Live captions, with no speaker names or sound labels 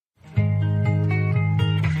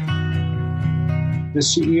the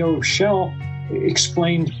CEO of Shell,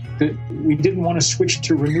 explained that we didn't want to switch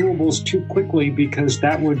to renewables too quickly because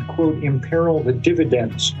that would, quote, imperil the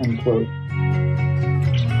dividends, unquote.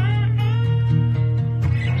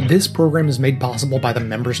 This program is made possible by the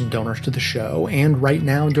members and donors to the show, and right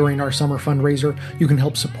now during our summer fundraiser, you can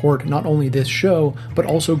help support not only this show, but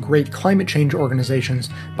also great climate change organizations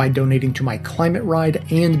by donating to my climate ride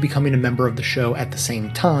and becoming a member of the show at the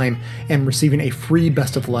same time, and receiving a free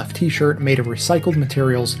Best of the Left t-shirt made of recycled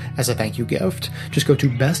materials as a thank you gift. Just go to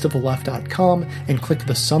bestoftheleft.com and click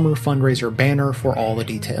the summer fundraiser banner for all the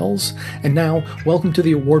details. And now, welcome to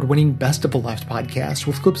the award-winning Best of the Left podcast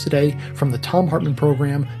with clips today from the Thom Hartmann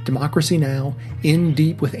program, Democracy Now!, In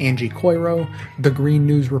Deep with Angie Coiro, The Green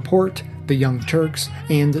News Report, The Young Turks,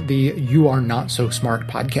 and the You Are Not So Smart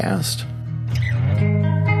podcast.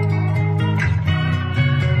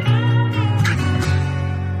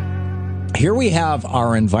 Here we have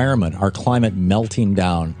our environment, our climate melting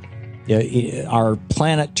down, our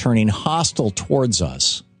planet turning hostile towards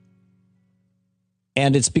us.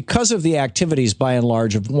 And it's because of the activities, by and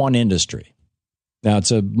large, of one industry. Now,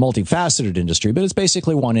 it's a multifaceted industry, but it's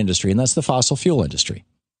basically one industry, and that's the fossil fuel industry.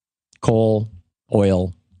 Coal,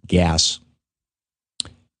 oil, gas.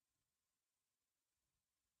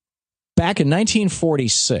 Back in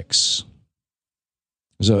 1946,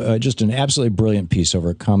 there's just an absolutely brilliant piece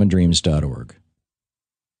over at commondreams.org.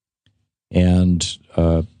 And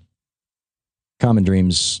Common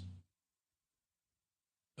Dreams...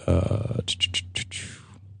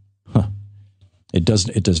 It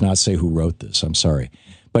does not say who wrote this. I'm sorry.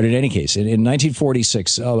 But in any case, in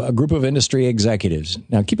 1946, a group of industry executives,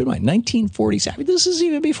 now keep in mind, 1946, this is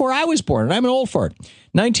even before I was born, and I'm an old fart.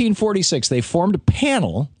 1946, they formed a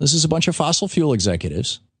panel. This is a bunch of fossil fuel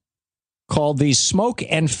executives called the Smoke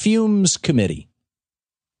and Fumes Committee.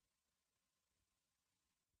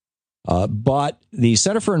 But the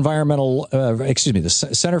Center for the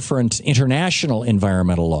Center for International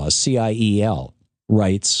Environmental Law, CIEL,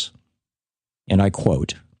 writes, and I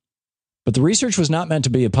quote, "But the research was not meant to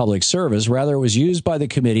be a public service. Rather, it was used by the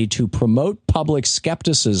committee to promote public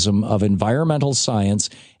skepticism of environmental science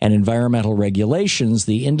and environmental regulations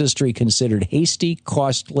the industry considered hasty,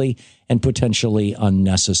 costly, and potentially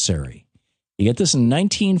unnecessary." You get this in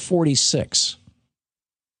 1946.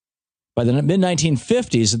 By the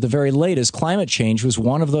mid-1950s, at the very latest, climate change was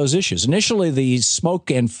one of those issues. Initially, the Smoke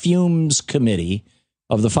and Fumes Committee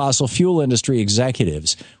of the fossil fuel industry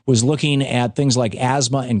executives was looking at things like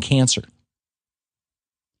asthma and cancer.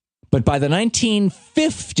 But by the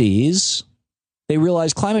 1950s, they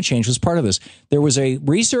realized climate change was part of this. There was a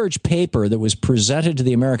research paper that was presented to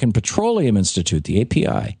the American Petroleum Institute, the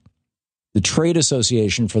API, the trade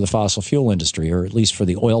association for the fossil fuel industry, or at least for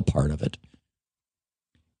the oil part of it,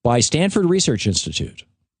 by Stanford Research Institute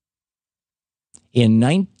in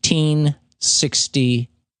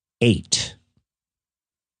 1968.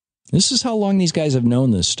 This is how long these guys have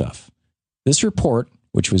known this stuff. This report,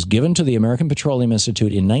 which was given to the American Petroleum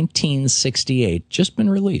Institute in 1968, just been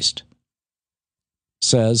released,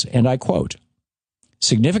 says, and I quote,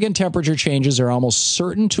 "Significant temperature changes are almost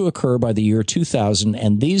certain to occur by the year 2000,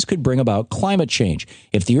 and these could bring about climate change.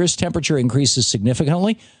 If the Earth's temperature increases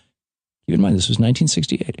significantly," keep in mind, this was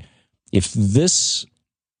 1968,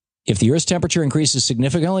 If the Earth's temperature increases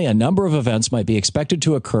significantly, a number of events might be expected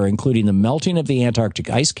to occur, including the melting of the Antarctic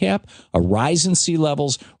ice cap, a rise in sea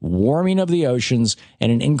levels, warming of the oceans,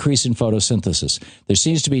 and an increase in photosynthesis. There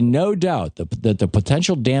seems to be no doubt that the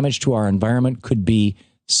potential damage to our environment could be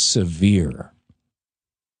severe.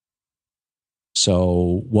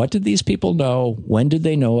 So what did these people know? When did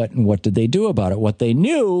they know it? And what did they do about it? What they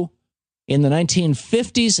knew in the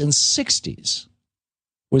 1950s and 60s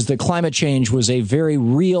was that climate change was a very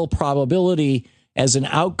real probability as an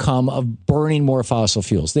outcome of burning more fossil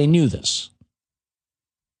fuels. They knew this.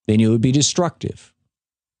 They knew it would be destructive.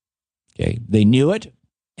 Okay, they knew it,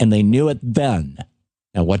 and they knew it then.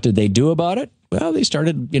 Now, what did they do about it? Well, they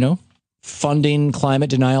started, funding climate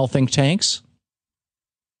denial think tanks.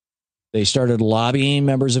 They started lobbying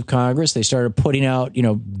members of Congress. They started putting out,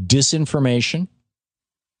 disinformation.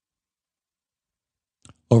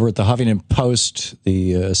 Over at the Huffington Post,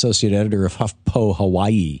 the associate editor of HuffPo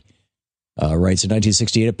Hawaii writes, in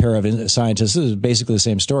 1968, a pair of scientists, this is basically the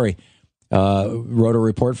same story, wrote a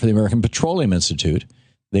report for the American Petroleum Institute.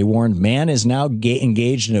 They warned man is now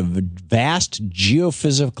engaged in a vast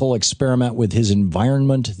geophysical experiment with his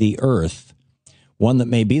environment, the Earth, one that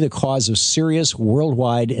may be the cause of serious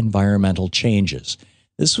worldwide environmental changes.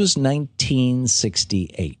 This was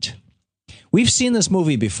 1968. We've seen this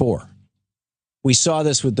movie before. We saw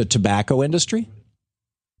this with the tobacco industry,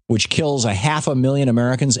 which kills 500,000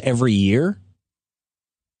 Americans every year.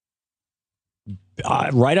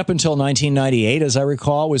 right up until 1998, as I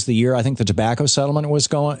recall, was the year I think the tobacco settlement was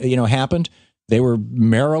happened. They were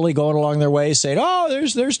merrily going along their way saying, oh,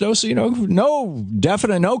 there's no, no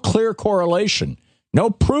definite, no clear correlation, no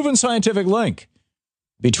proven scientific link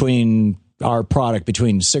between our product,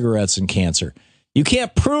 between cigarettes and cancer. You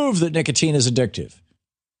can't prove that nicotine is addictive.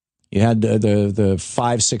 You had the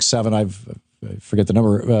 5, 6, 7, I forget the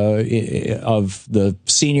number of the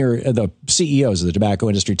CEOs of the tobacco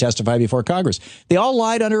industry testify before Congress. They all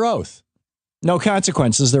lied under oath. No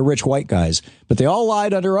consequences. They're rich white guys, but they all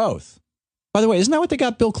lied under oath. By the way, isn't that what they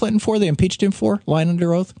got Bill Clinton for? They impeached him for lying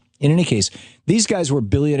under oath. In any case, these guys were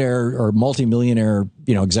billionaire or multimillionaire,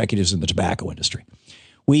 executives in the tobacco industry.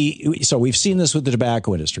 So we've seen this with the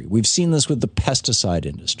tobacco industry. We've seen this with the pesticide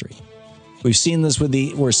industry. We're seeing this now with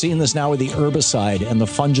the herbicide and the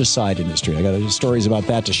fungicide industry. I got stories about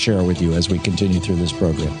that to share with you as we continue through this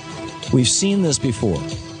program. We've seen this before.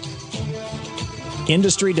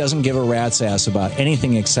 Industry doesn't give a rat's ass about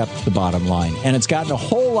anything except the bottom line. And it's gotten a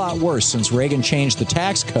whole lot worse since Reagan changed the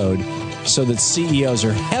tax code so that CEOs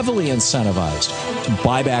are heavily incentivized to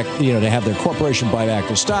buy back, to have their corporation buy back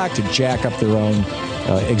their stock, to jack up their own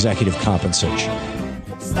executive compensation.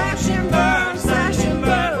 Slash and burn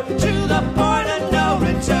to the point of no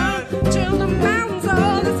return. Till the mountains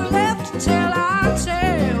all that's left to tell our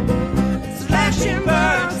tale. Slash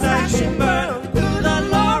and burn through the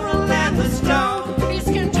laurel and the stone. East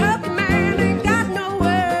Kentucky man ain't got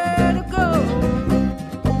nowhere to go.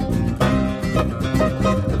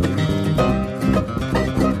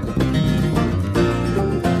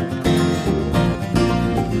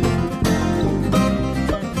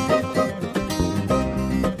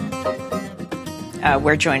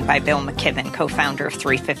 We're joined by Bill McKibben, co-founder of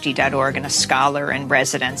 350.org and a scholar in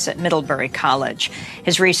residence at Middlebury College.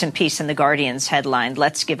 His recent piece in The Guardian's headlined,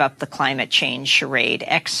 "Let's Give Up the Climate Change Charade.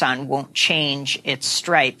 Exxon Won't Change Its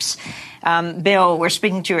Stripes." Bill, we're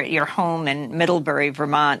speaking to you at your home in Middlebury,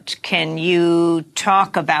 Vermont. Can you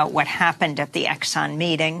talk about what happened at the Exxon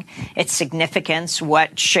meeting, its significance,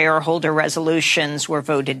 what shareholder resolutions were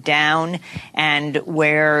voted down, and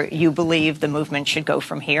where you believe the movement should go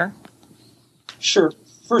from here? Sure.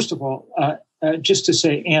 First of all, just to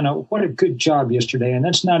say, Anna, what a good job yesterday. And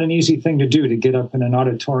that's not an easy thing to do, to get up in an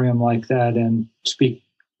auditorium like that and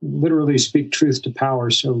literally speak truth to power.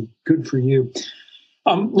 So good for you.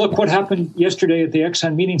 Look, what happened yesterday at the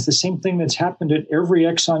Exxon meeting is the same thing that's happened at every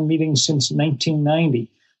Exxon meeting since 1990.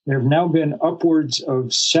 There have now been upwards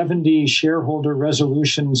of 70 shareholder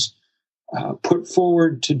resolutions put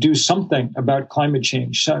forward to do something about climate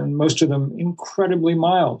change, and most of them incredibly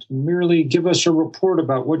mild. Merely give us a report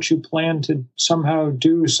about what you plan to somehow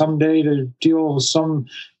do someday to deal with some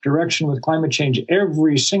direction with climate change.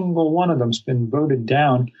 Every single one of them's been voted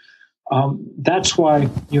down. That's why,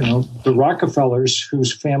 the Rockefellers,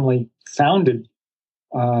 whose family founded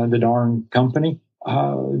the darn company,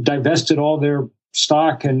 divested all their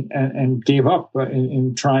stock and gave up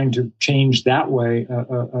in trying to change that way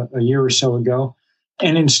a year or so ago,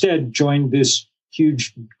 and instead joined this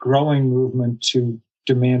huge growing movement to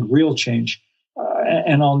demand real change.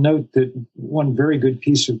 And I'll note that one very good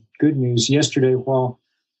piece of good news yesterday, while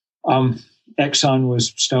Exxon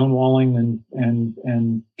was stonewalling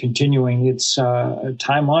and continuing its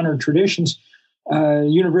time-honored traditions,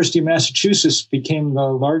 University of Massachusetts became the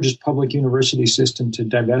largest public university system to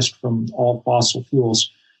divest from all fossil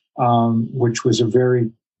fuels, which was a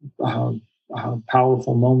very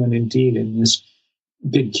powerful moment indeed in this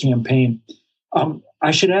big campaign.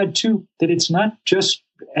 I should add, too, that it's not just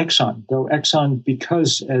Exxon, though Exxon,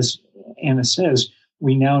 because, as Anna says,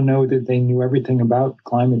 we now know that they knew everything about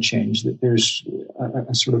climate change, that there's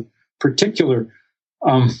a sort of particular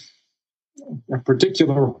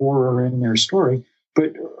horror in their story.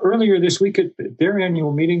 But earlier this week at their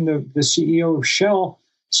annual meeting, the CEO of Shell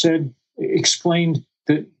explained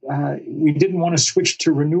that we didn't want to switch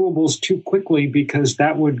to renewables too quickly because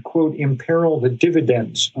that would, quote, imperil the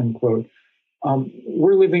dividends, unquote.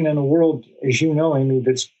 We're living in a world, as you know, Amy,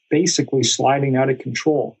 that's basically sliding out of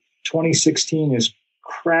control. 2016 is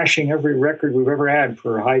crashing every record we've ever had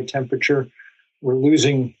for high temperature. We're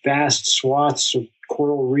losing vast swaths of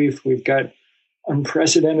coral reef. We've got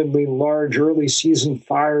unprecedentedly large early season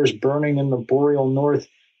fires burning in the boreal north.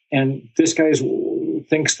 And this guy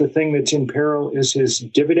thinks the thing that's in peril is his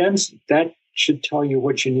dividends. That should tell you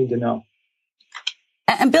what you need to know.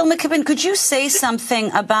 And Bill McKibben, could you say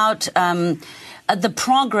something about the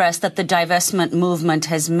progress that the divestment movement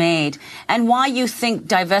has made and why you think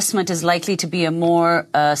divestment is likely to be a more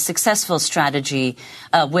successful strategy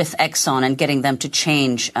with Exxon and getting them to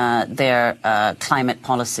change their climate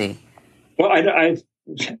policy? Well, I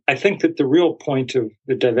I think that the real point of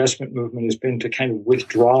the divestment movement has been to kind of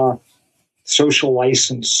withdraw social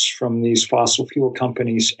license from these fossil fuel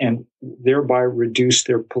companies and thereby reduce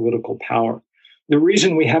their political power. The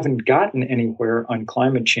reason we haven't gotten anywhere on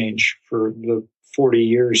climate change for the 40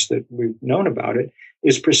 years that we've known about it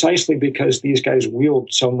is precisely because these guys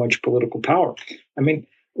wield so much political power. I mean,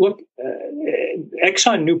 look,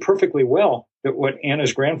 Exxon knew perfectly well that what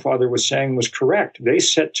Anna's grandfather was saying was correct. They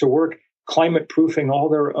set to work climate proofing all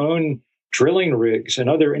their own drilling rigs and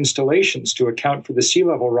other installations to account for the sea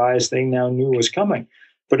level rise they now knew was coming.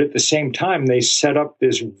 But at the same time, they set up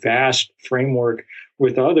this vast framework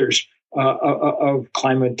with others of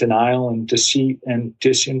climate denial and deceit and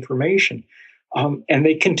disinformation. And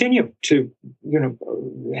they continue to,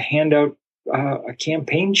 hand out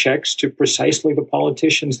campaign checks to precisely the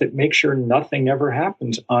politicians that make sure nothing ever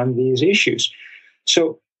happens on these issues.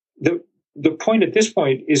 So the point at this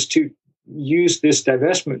point is to use this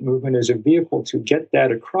divestment movement as a vehicle to get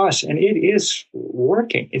that across, and it is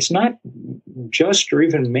working. It's not just or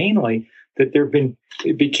even mainly that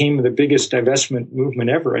it became the biggest divestment movement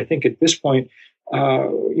ever. I think at this point,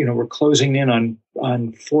 we're closing in on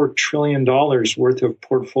 $4 trillion worth of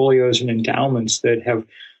portfolios and endowments that have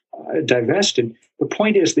divested. The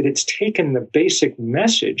point is that it's taken the basic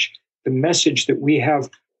message, the message that we have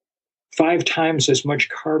 5 times as much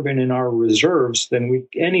carbon in our reserves than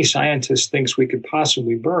any scientist thinks we could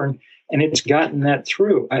possibly burn, and it's gotten that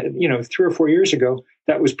through. 3 or 4 years ago,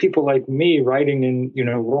 that was people like me writing in,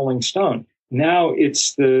 Rolling Stone. Now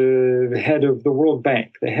it's the head of the World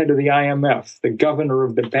Bank, the head of the IMF, the governor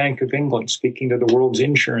of the Bank of England, speaking to the world's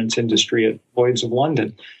insurance industry at Lloyd's of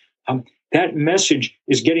London. That message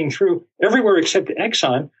is getting through everywhere except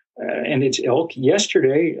Exxon and its ilk.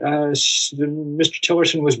 Yesterday, Mr.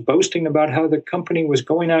 Tillerson was boasting about how the company was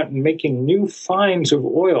going out and making new finds of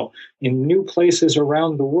oil in new places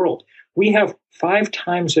around the world. We have 5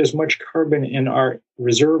 times as much carbon in our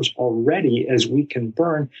reserves already as we can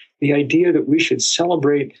burn. The idea that we should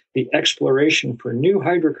celebrate the exploration for new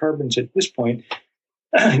hydrocarbons at this point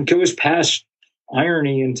goes past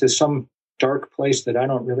irony into some dark place that I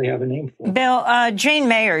don't really have a name for. Bill, Jane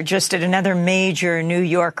Mayer just did another major New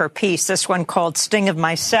Yorker piece, this one called Sting of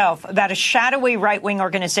Myself, about a shadowy right-wing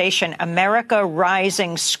organization, America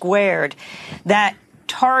Rising Squared, that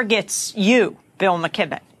targets you, Bill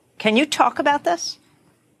McKibben. Can you talk about this?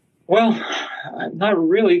 Well, not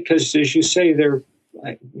really, because as you say,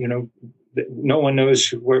 no one knows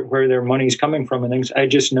where their money's coming from and things. I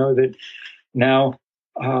just know that now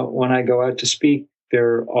when I go out to speak,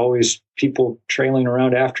 there are always people trailing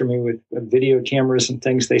around after me with video cameras and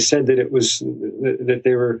things. They said that it was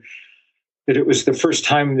the first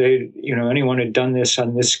time anyone had done this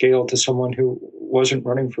on this scale to someone who wasn't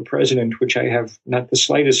running for president, which I have not the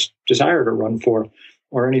slightest desire to run for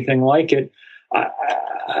or anything like it.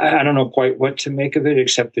 I don't know quite what to make of it,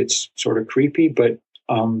 except it's sort of creepy, but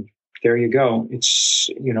there you go. It's,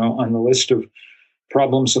 on the list of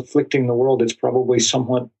problems afflicting the world, it's probably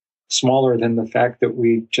somewhat smaller than the fact that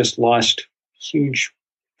we just lost a huge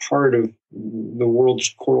part of the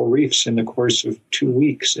world's coral reefs in the course of 2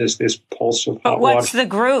 weeks as this pulse of hot water. But what's the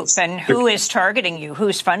group and who is targeting you?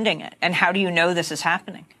 Who's funding it? And how do you know this is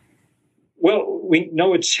happening? Well, we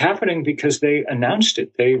know it's happening because they announced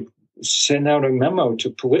it. They sent out a memo to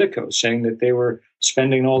Politico saying that they were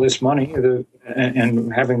spending all this money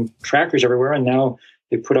and having trackers everywhere. And now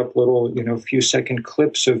they put up little, few-second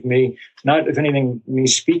clips of me, not of anything me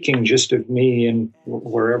speaking, just of me and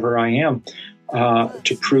wherever I am,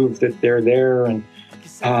 to prove that they're there. And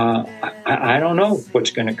I don't know what's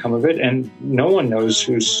going to come of it, and no one knows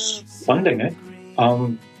who's funding it.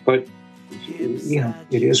 But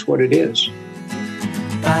it is what it is.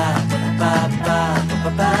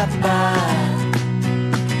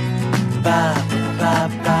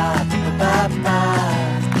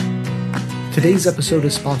 Today's episode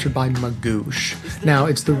is sponsored by Magoosh. Now,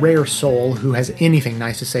 it's the rare soul who has anything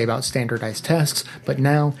nice to say about standardized tests, but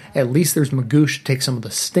now, at least there's Magoosh to take some of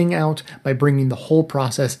the sting out by bringing the whole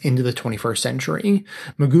process into the 21st century.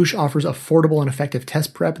 Magoosh offers affordable and effective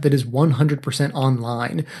test prep that is 100%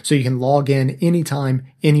 online, so you can log in anytime,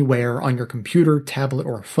 anywhere on your computer, tablet,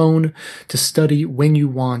 or phone to study when you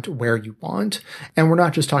want, where you want. And we're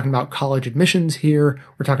not just talking about college admissions here,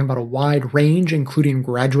 we're talking about a wide range, including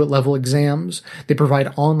graduate-level exams. They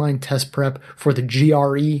provide online test prep for the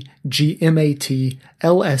GRE, GMAT,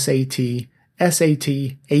 LSAT,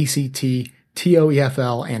 SAT, ACT,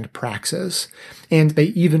 TOEFL, and Praxis. And they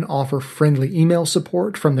even offer friendly email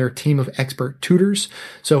support from their team of expert tutors.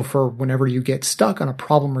 So for whenever you get stuck on a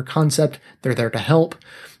problem or concept, they're there to help.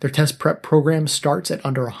 Their test prep program starts at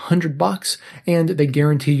under $100, and they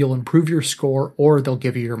guarantee you'll improve your score or they'll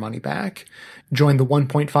give you your money back. Join the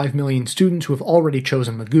 1.5 million students who have already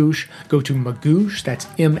chosen Magoosh. Go to Magoosh, that's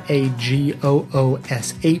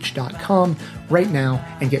MAGOOSH.com right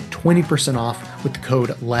now and get 20% off with the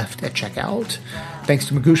code LEFT at checkout. Thanks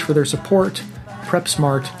to Magoosh for their support. Prep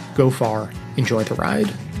smart, go far, enjoy the ride.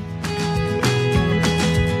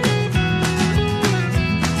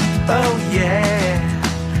 Oh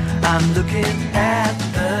yeah, I'm looking at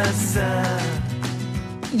the sun.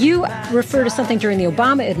 You refer to something during the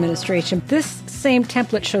Obama administration. This same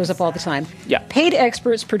template shows up all the time. Yeah. Paid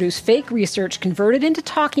experts produce fake research, converted into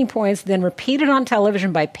talking points, then repeated on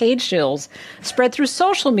television by paid shills, spread through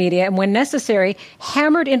social media, and when necessary,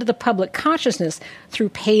 hammered into the public consciousness through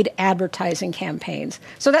paid advertising campaigns.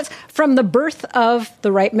 So that's from the birth of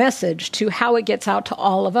the right message to how it gets out to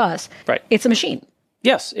all of us. Right. It's a machine.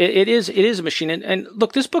 Yes, it is a machine. And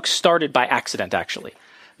look, this book started by accident, actually.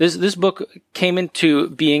 This book came into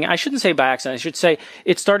being, I shouldn't say by accident, I should say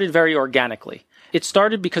it started very organically. It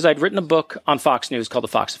started because I'd written a book on Fox News called The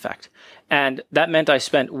Fox Effect. And that meant I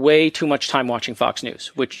spent way too much time watching Fox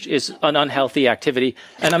News, which is an unhealthy activity.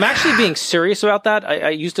 And I'm actually being serious about that. I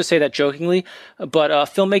used to say that jokingly, but a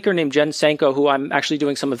filmmaker named Jen Sanko, who I'm actually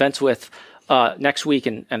doing some events with next week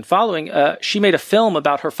and following, she made a film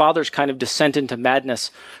about her father's kind of descent into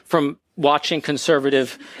madness from watching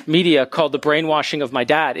conservative media called The Brainwashing of My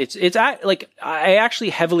Dad. I actually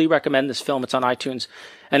heavily recommend this film. It's on iTunes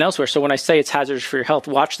and elsewhere. So when I say it's hazardous for your health,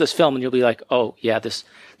 watch this film and you'll be like, oh yeah, this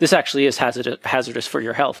actually is hazardous for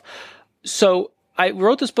your health. So I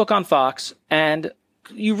wrote this book on Fox, and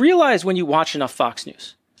you realize when you watch enough Fox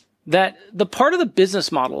News that the part of the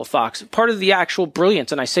business model of Fox, part of the actual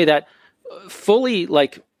brilliance, and I say that fully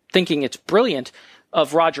thinking it's brilliant,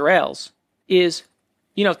 of Roger Ailes is,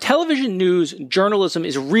 television news journalism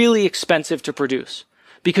is really expensive to produce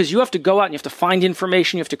because you have to go out and you have to find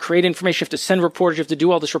information, you have to create information, you have to send reporters, you have to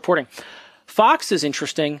do all this reporting. Fox is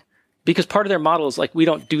interesting because part of their model is we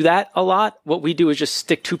don't do that a lot. What we do is just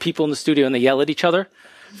stick two people in the studio and they yell at each other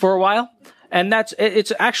for a while. And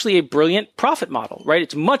it's actually a brilliant profit model, right?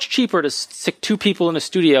 It's much cheaper to stick two people in a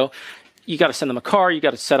studio. You got to send them a car, you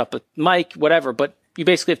got to set up a mic, whatever, but you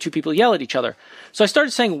basically have two people yell at each other. So I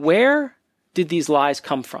started saying, where did these lies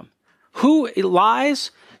come from? Who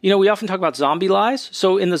lies? We often talk about zombie lies.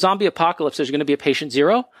 So in the zombie apocalypse, there's going to be a patient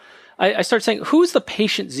zero. I started saying, who's the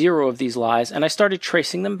patient zero of these lies? And I started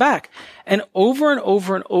tracing them back. And over and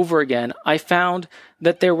over again, I found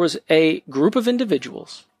that there was a group of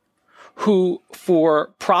individuals who, for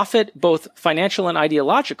profit, both financial and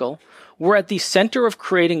ideological, were at the center of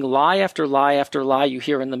creating lie after lie after lie you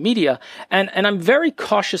hear in the media. And I'm very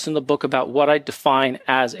cautious in the book about what I define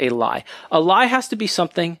as a lie. A lie has to be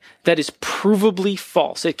something that is provably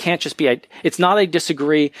false. It can't just be, it's not I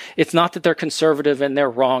disagree. It's not that they're conservative and they're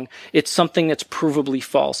wrong. It's something that's provably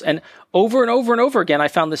false. And over again, I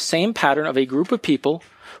found the same pattern of a group of people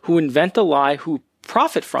who invent a lie, who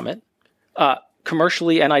profit from it,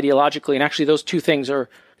 commercially and ideologically. And actually those two things are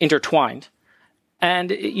intertwined.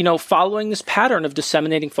 And, following this pattern of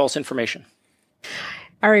disseminating false information.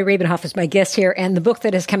 Ari Rabenhoff is my guest here, and the book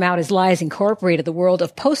that has come out is Lies Incorporated, The World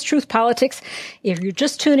of Post-Truth Politics. If you're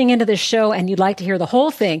just tuning into this show and you'd like to hear the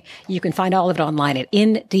whole thing, you can find all of it online at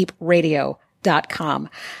indeepradio.com.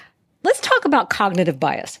 Let's talk about cognitive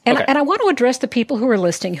bias. And I want to address the people who are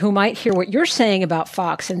listening who might hear what you're saying about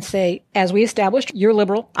Fox and say, as we established, you're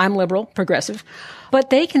liberal, I'm liberal, progressive.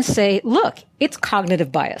 But they can say, look, it's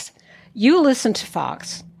cognitive bias. You listen to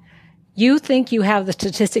Fox. You think you have the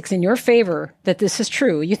statistics in your favor that this is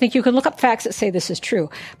true. You think you can look up facts that say this is true.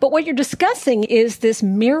 But what you're discussing is this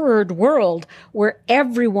mirrored world where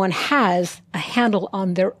everyone has a handle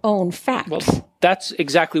on their own facts. Well, that's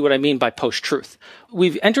exactly what I mean by post-truth.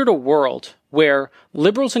 We've entered a world where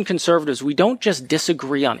liberals and conservatives, we don't just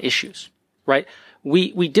disagree on issues, right?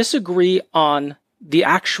 We disagree on the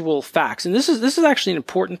actual facts. And this is actually an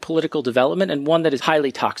important political development and one that is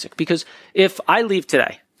highly toxic, because if I leave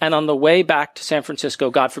today and on the way back to San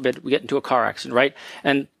Francisco, God forbid, we get into a car accident, right?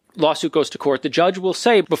 And lawsuit goes to court, the judge will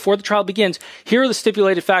say before the trial begins, here are the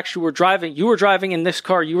stipulated facts. You were driving in this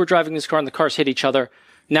car, you were driving this car, and the cars hit each other.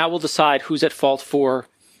 Now we'll decide who's at fault for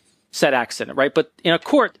said accident, right? But in a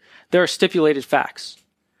court, there are stipulated facts.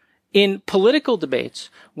 In political debates,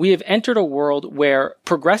 we have entered a world where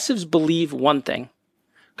progressives believe one thing,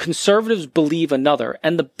 conservatives believe another,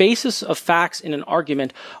 and the basis of facts in an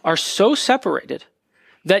argument are so separated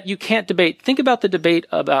that you can't debate. Think about the debate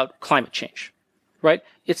about climate change, right?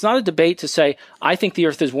 It's not a debate to say, I think the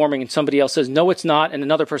earth is warming and somebody else says, no, it's not. And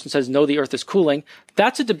another person says, no, the earth is cooling.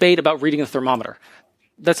 That's a debate about reading a thermometer.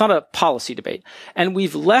 That's not a policy debate. And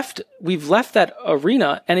we've left that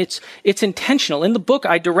arena, and it's intentional. In the book,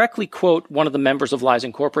 I directly quote one of the members of Lies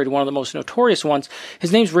Incorporated, one of the most notorious ones.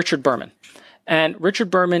 His name's Richard Berman. And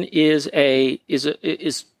Richard Berman is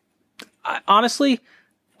honestly,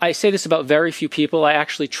 I say this about very few people. I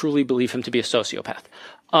actually truly believe him to be a sociopath.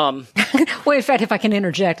 Well, in fact, if I can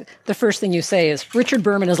interject, the first thing you say is Richard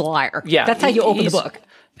Berman is a liar. Yeah. That's how you open the book.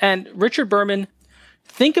 And Richard Berman,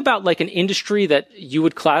 think about like an industry that you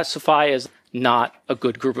would classify as not a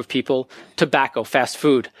good group of people. Tobacco, fast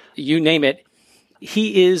food, you name it.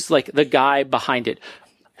 He is like the guy behind it.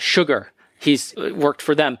 Sugar, he's worked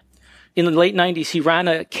for them. In the late 90s, he ran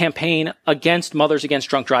a campaign against Mothers Against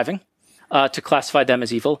Drunk Driving, to classify them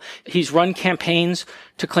as evil. He's run campaigns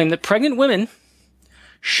to claim that pregnant women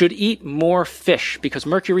should eat more fish because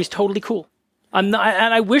mercury is totally cool. And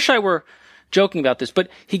I wish I were joking about this, but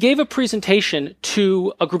he gave a presentation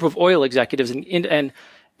to a group of oil executives and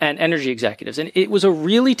energy executives. And it was a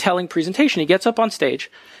really telling presentation. He gets up on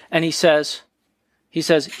stage and he says,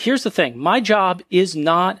 here's the thing. My job is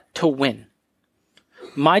not to win.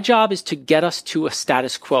 My job is to get us to a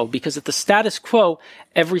status quo, because at the status quo,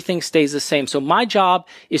 everything stays the same. So my job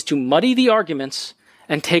is to muddy the arguments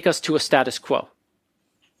and take us to a status quo.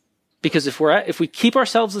 Because if we keep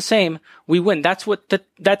ourselves the same, we win. That's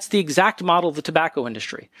the exact model of the tobacco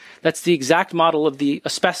industry. That's the exact model of the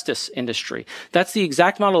asbestos industry. That's the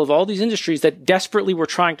exact model of all these industries that desperately were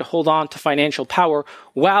trying to hold on to financial power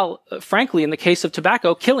while, frankly, in the case of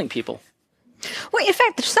tobacco, killing people. Well, in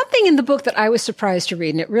fact, there's something in the book that I was surprised to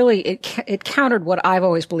read, and it countered what I've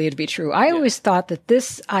always believed to be true. I always thought that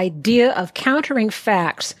this idea of countering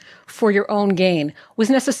facts for your own gain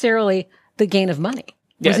was necessarily the gain of money.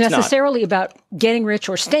 It was necessarily about getting rich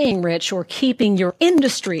or staying rich or keeping your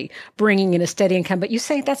industry bringing in a steady income. But you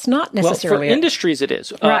say that's not necessarily Well, for industries it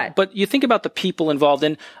is. Right. But you think about the people involved,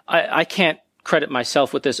 and I can't credit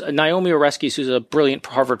myself with this. Naomi Oreskes, who's a brilliant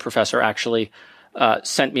Harvard professor, actually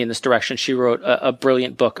sent me in this direction. She wrote a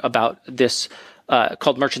brilliant book about this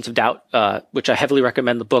called Merchants of Doubt, which I heavily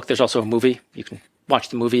recommend the book. There's also a movie. You can watch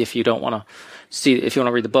the movie if you don't want to if you want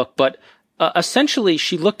to read the book. But essentially,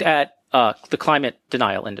 she looked at the climate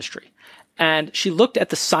denial industry. And she looked at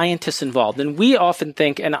the scientists involved. And we often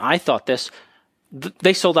think, and I thought this,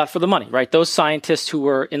 they sold out for the money, right? Those scientists who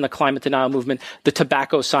were in the climate denial movement, the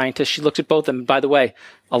tobacco scientists, she looked at both of them. By the way,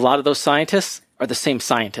 a lot of those scientists are the same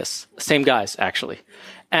scientists, same guys, actually.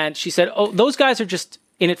 And she said, oh, those guys are just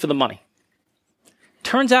in it for the money.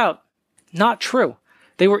 Turns out, not true.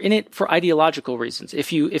 They were in it for ideological reasons.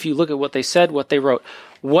 If you look at what they said, what they wrote,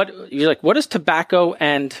 you're like, what does tobacco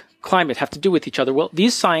and climate have to do with each other? Well,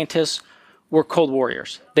 these scientists were Cold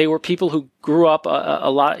Warriors. They were people who grew up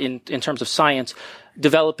a lot in terms of science,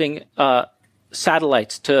 developing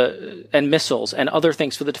satellites and missiles and other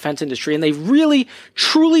things for the defense industry. And they really,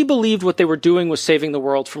 truly believed what they were doing was saving the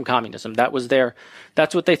world from communism.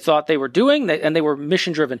 That's what they thought they were doing, and they were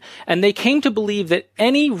mission driven. And they came to believe that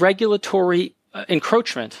any regulatory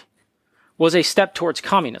encroachment was a step towards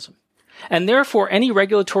communism. And therefore, any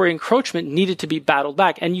regulatory encroachment needed to be battled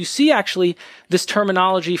back. And you see actually this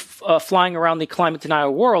terminology flying around the climate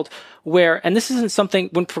denial world where, and this isn't something,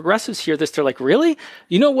 when progressives hear this, they're like, really?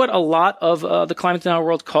 You know what a lot of the climate denial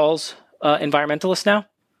world calls environmentalists now?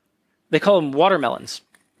 They call them watermelons.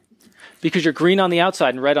 Because you're green on the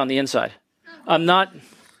outside and red on the inside.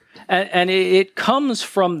 And it comes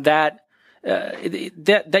from that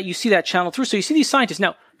you see that channel through. So you see these scientists.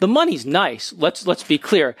 Now, the money's nice. Let's be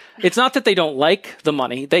clear. It's not that they don't like the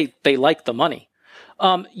money. They like the money.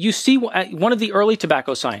 You see one of the early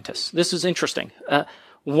tobacco scientists. This is interesting.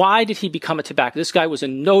 Why did he become a tobacco? This guy was a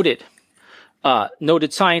noted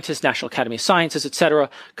scientist, National Academy of Sciences, etc.,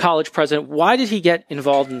 college president. Why did he get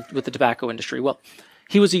involved with the tobacco industry? Well,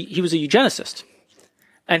 he was a eugenicist,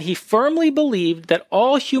 and he firmly believed that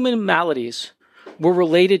all human maladies were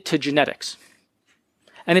related to genetics.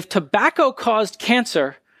 And if tobacco caused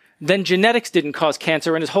cancer, then genetics didn't cause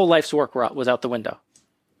cancer, and his whole life's work was out the window.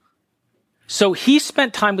 So he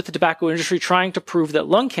spent time with the tobacco industry trying to prove that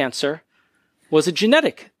lung cancer was a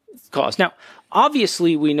genetic cause. Now,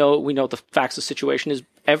 obviously, we know the facts of the situation is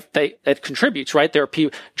it contributes, right? There are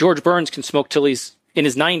people. George Burns can smoke till he's in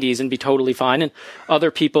his 90s and be totally fine. And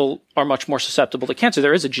other people are much more susceptible to cancer.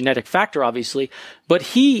 There is a genetic factor, obviously, but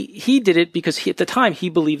he did it because at the time he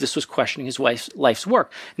believed this was questioning his life's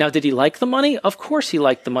work. Now, did he like the money? Of course he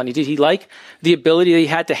liked the money. Did he like the ability that he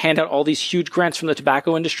had to hand out all these huge grants from the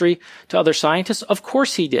tobacco industry to other scientists? Of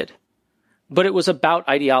course he did. But it was about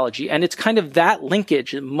ideology. And it's kind of that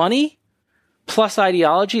linkage. Money plus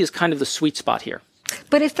ideology is kind of the sweet spot here.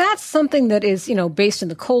 But if that's something that is, based in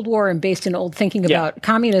the Cold War and based in old thinking about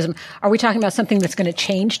communism, are we talking about something that's going to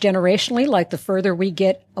change generationally, like the further we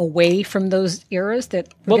get away from those eras? There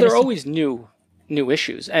are always new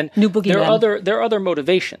issues, and new boogeymen. There are other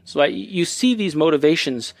motivations. Right? You see these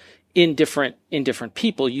motivations in different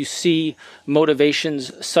people. You see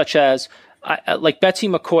motivations such as like Betsy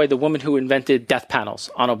McCoy, the woman who invented death panels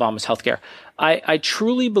on Obama's healthcare. I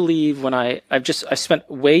truly believe I spent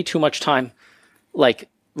way too much time like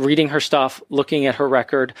reading her stuff, looking at her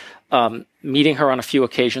record, meeting her on a few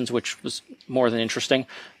occasions, which was more than interesting.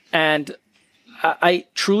 And I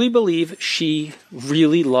truly believe she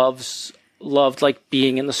really loved like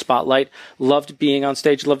being in the spotlight, loved being on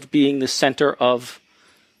stage, loved being the center of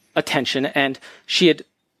attention. And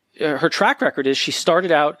her track record is she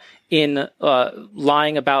started out in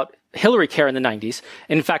lying about Hillary care in the 90s,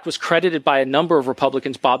 and in fact was credited by a number of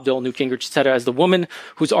Republicans, Bob Dole, Newt Gingrich, et cetera, as the woman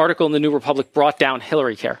whose article in the New Republic brought down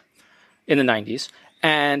Hillary care in the 90s.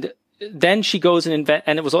 And then she goes and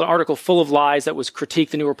it was an article full of lies that was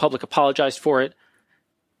critiqued. The New Republic apologized for it.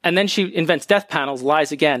 And then she invents death panels,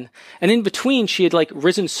 lies again. And in between, she had like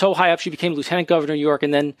risen so high up, she became lieutenant governor of New York,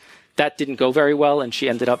 and then that didn't go very well, and she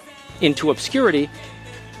ended up into obscurity.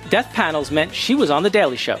 Death panels meant she was on The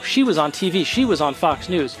Daily Show. She was on TV. She was on Fox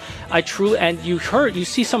News. And you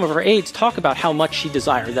see some of her aides talk about how much she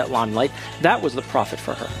desired that limelight. That was the profit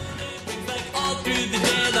for her.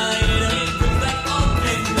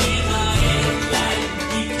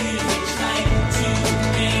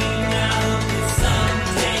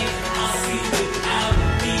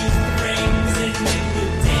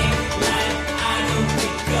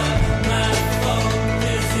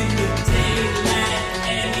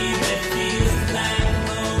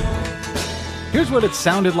 Here's what it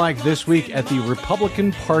sounded like this week at the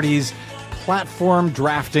Republican Party's Platform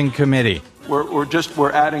Drafting Committee.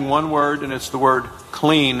 We're adding one word, and it's the word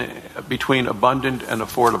clean between abundant and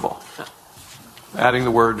affordable. Adding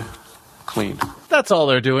the word clean. That's all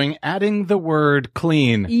they're doing, adding the word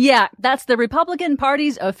clean. Yeah, that's the Republican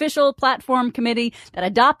Party's official platform committee that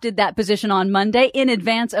adopted that position on Monday in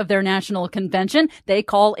advance of their national convention. They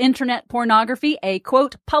call internet pornography a,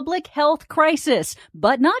 quote, public health crisis,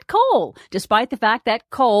 but not coal, despite the fact that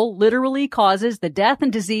coal literally causes the death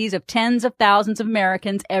and disease of tens of thousands of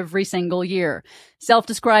Americans every single year.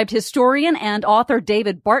 Self-described historian and author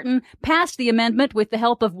David Barton passed the amendment with the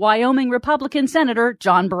help of Wyoming Republican Senator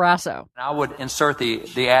John Barrasso. I would insert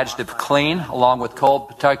the adjective clean along with coal,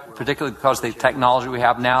 particularly because of the technology we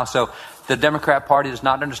have now. So the Democrat Party does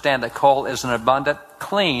not understand that coal is an abundant,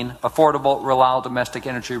 clean, affordable, reliable domestic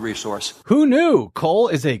energy resource. Who knew? Coal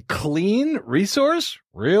is a clean resource?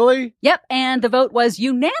 Really? Yep, and the vote was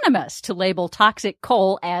unanimous to label toxic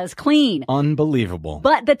coal as clean. Unbelievable.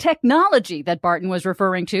 But the technology that Barton was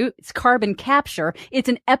referring to, it's carbon capture, it's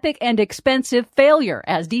an epic and expensive failure,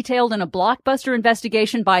 as detailed in a blockbuster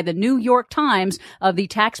investigation by the New York Times of the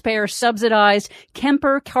taxpayer-subsidized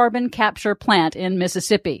Kemper carbon capture plant in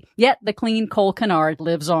Mississippi. Yet the clean coal canard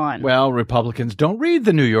lives on. Well, Republicans don't read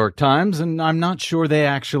the New York Times, and I'm not sure they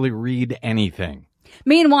actually read anything.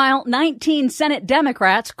 Meanwhile, 19 Senate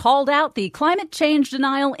Democrats called out the climate change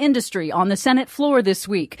denial industry on the Senate floor this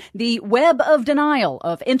week. The web of denial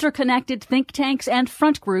of interconnected think tanks and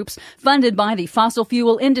front groups funded by the fossil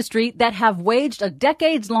fuel industry that have waged a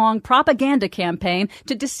decades-long propaganda campaign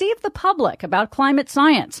to deceive the public about climate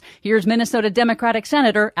science. Here's Minnesota Democratic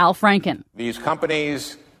Senator Al Franken. These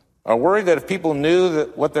companies are worried that if people knew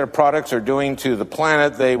that what their products are doing to the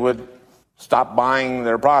planet, they would stop buying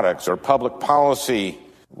their products, or public policy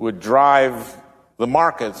would drive the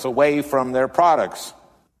markets away from their products.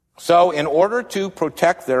 So in order to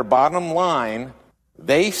protect their bottom line,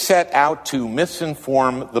 they set out to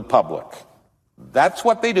misinform the public. That's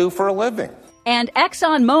what they do for a living. And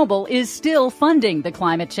ExxonMobil is still funding the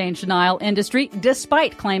climate change denial industry,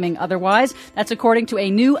 despite claiming otherwise. That's according to a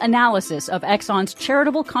new analysis of Exxon's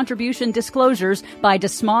charitable contribution disclosures by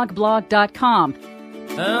DeSmogBlog.com.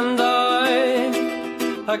 And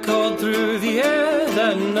I called through the air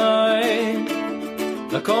that night.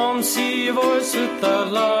 I come see your voice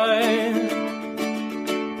without light.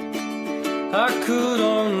 I could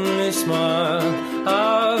only smile.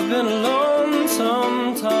 I've been alone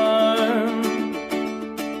some time.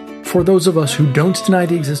 For those of us who don't deny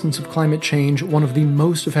the existence of climate change, one of the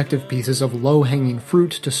most effective pieces of low-hanging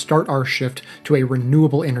fruit to start our shift to a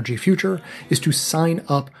renewable energy future is to sign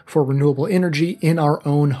up for renewable energy in our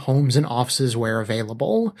own homes and offices where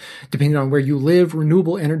available. Depending on where you live,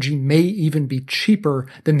 renewable energy may even be cheaper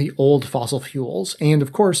than the old fossil fuels. And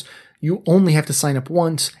of course, you only have to sign up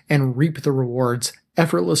once and reap the rewards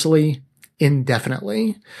effortlessly,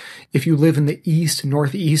 indefinitely. If you live in the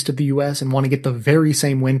northeast of the US and want to get the very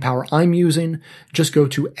same wind power I'm using, just go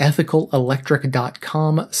to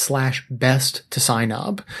ethicalelectric.com/best to sign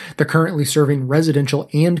up. They're currently serving residential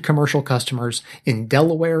and commercial customers in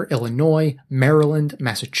Delaware, Illinois, Maryland,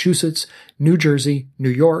 Massachusetts, New Jersey, New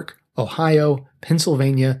York, Ohio,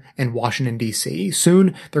 Pennsylvania, and Washington, D.C.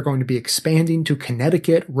 Soon, they're going to be expanding to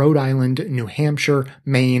Connecticut, Rhode Island, New Hampshire,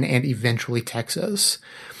 Maine, and eventually Texas.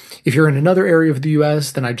 If you're in another area of the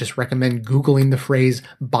US, then I just recommend Googling the phrase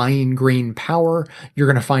buying green power. You're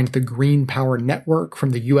going to find the Green Power Network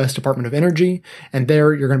from the US Department of Energy, and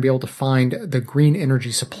there you're going to be able to find the green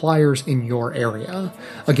energy suppliers in your area.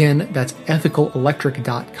 Again, that's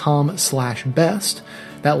ethicalelectric.com/best.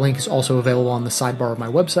 That link is also available on the sidebar of my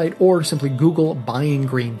website, or simply Google buying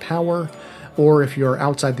green power. Or if you're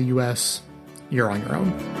outside the US, you're on your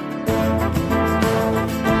own.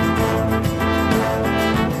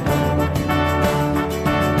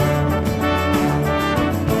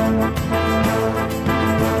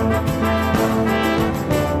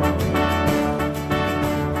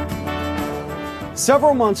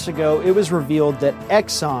 Several months ago, it was revealed that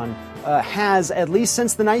Exxon has, at least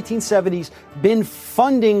since the 1970s, been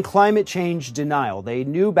funding climate change denial. They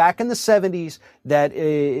knew back in the 70s that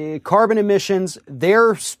carbon emissions,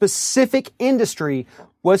 their specific industry,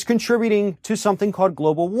 was contributing to something called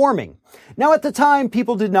global warming. Now, at the time,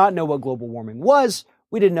 people did not know what global warming was.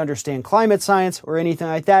 We didn't understand climate science or anything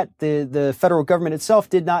like that. The federal government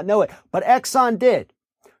itself did not know it, but Exxon did.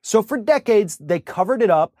 So for decades, they covered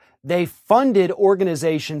it up. They funded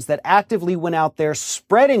organizations that actively went out there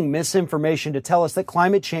spreading misinformation to tell us that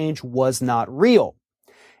climate change was not real.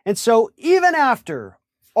 And so even after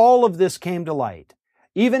all of this came to light,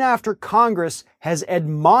 even after Congress has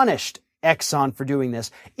admonished Exxon for doing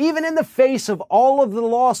this, even in the face of all of the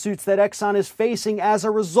lawsuits that Exxon is facing as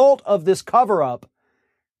a result of this cover-up,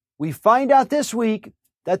 we find out this week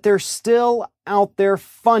that they're still out there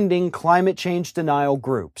funding climate change denial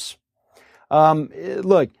groups.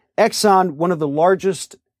 Look, Exxon, one of the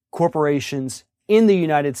largest corporations in the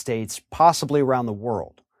United States, possibly around the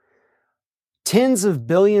world. Tens of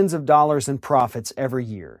billions of dollars in profits every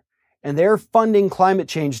year. And they're funding climate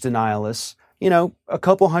change denialists, a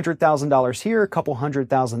couple $100,000 here, a couple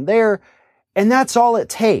 $100,000 there. And that's all it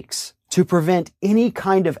takes to prevent any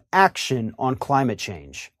kind of action on climate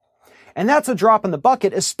change. And that's a drop in the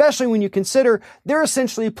bucket, especially when you consider they're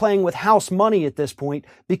essentially playing with house money at this point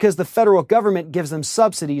because the federal government gives them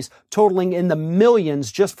subsidies totaling in the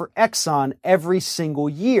millions just for Exxon every single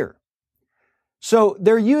year. So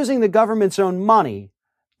they're using the government's own money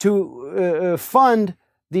to fund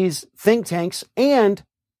these think tanks and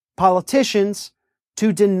politicians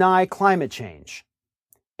to deny climate change.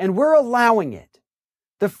 And we're allowing it.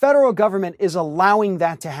 The federal government is allowing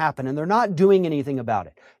that to happen, and they're not doing anything about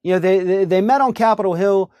it. They met on Capitol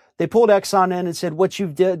Hill. They pulled Exxon in and said, what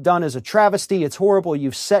you've done is a travesty. It's horrible.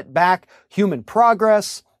 You've set back human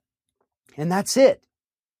progress. And that's it.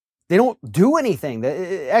 They don't do anything.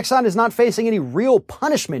 Exxon is not facing any real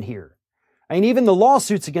punishment here. I mean, even the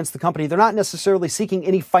lawsuits against the company, they're not necessarily seeking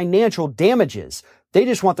any financial damages. They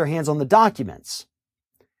just want their hands on the documents.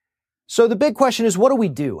 So the big question is, what do we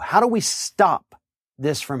do? How do we stop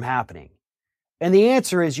this from happening? And the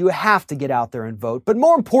answer is you have to get out there and vote. But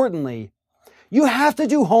more importantly, you have to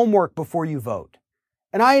do homework before you vote.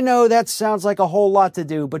 And I know that sounds like a whole lot to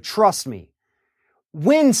do, but trust me,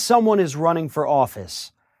 when someone is running for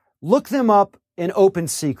office, look them up in Open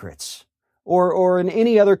Secrets or in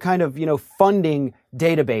any other kind of, funding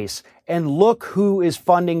database and look who is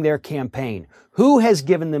funding their campaign. Who has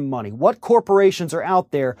given them money? What corporations are out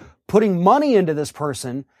there putting money into this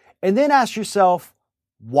person? And then ask yourself,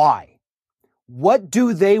 why? What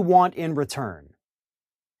do they want in return?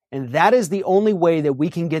 And that is the only way that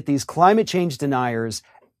we can get these climate change deniers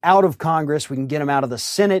out of Congress. We can get them out of the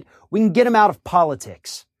Senate. We can get them out of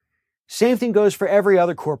politics. Same thing goes for every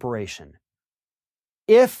other corporation.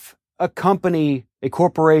 If a company, a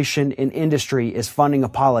corporation, an industry is funding a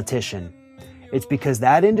politician, it's because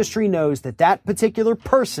that industry knows that that particular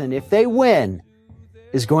person, if they win,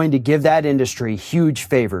 is going to give that industry huge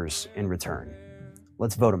favors in return.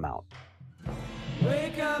 Let's vote them out.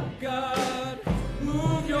 Wake up, God,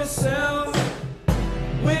 move yourself.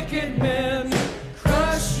 Wicked men,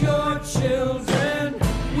 crush your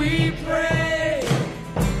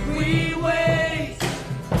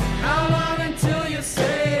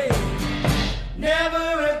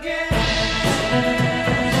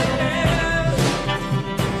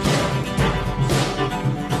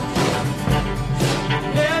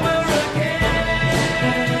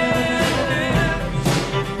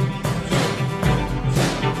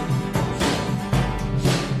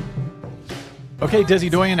Okay,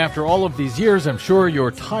 Desi Doyen, after all of these years, I'm sure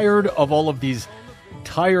you're tired of all of these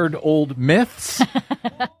tired old myths,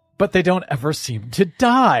 but they don't ever seem to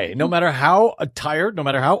die. No matter how tired, no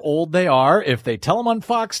matter how old they are, if they tell them on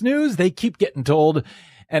Fox News, they keep getting told.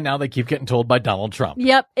 And now they keep getting told by Donald Trump.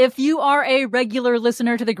 Yep. If you are a regular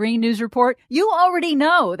listener to the Green News Report, you already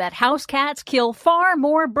know that house cats kill far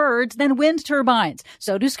more birds than wind turbines.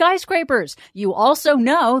 So do skyscrapers. You also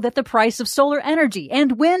know that the price of solar energy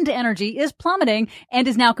and wind energy is plummeting and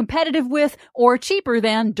is now competitive with or cheaper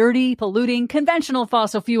than dirty, polluting, conventional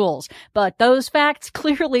fossil fuels. But those facts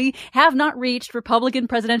clearly have not reached Republican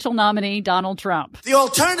presidential nominee Donald Trump. The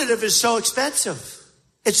alternative is so expensive.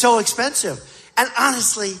 It's so expensive. And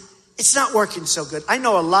honestly, it's not working so good. I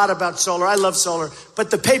know a lot about solar. I love solar. But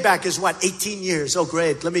the payback is what? 18 years. Oh,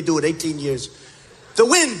 great. Let me do it. 18 years. The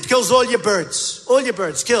wind kills all your birds. All your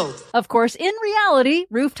birds killed. Of course, in reality,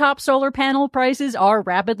 rooftop solar panel prices are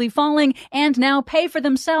rapidly falling and now pay for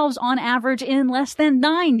themselves on average in less than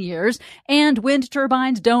 9 years. And wind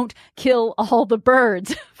turbines don't kill all the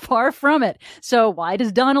birds. Far from it. So why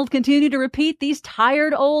does Donald continue to repeat these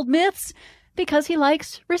tired old myths? Because he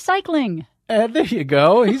likes recycling. There you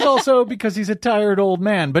go. He's also because he's a tired old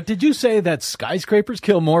man. But did you say that skyscrapers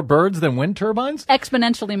kill more birds than wind turbines?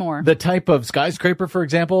 Exponentially more. The type of skyscraper, for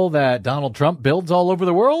example, that Donald Trump builds all over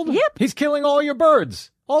the world? Yep. He's killing all your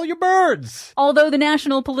birds. All your birds. Although the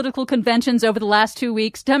national political conventions over the last 2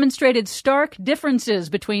 weeks demonstrated stark differences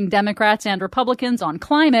between Democrats and Republicans on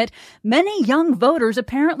climate, many young voters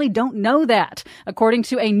apparently don't know that. According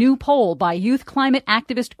to a new poll by youth climate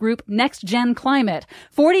activist group Next Gen Climate,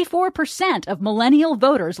 44% of millennial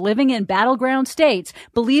voters living in battleground states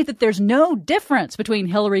believe that there's no difference between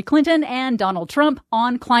Hillary Clinton and Donald Trump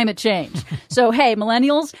on climate change. So, hey,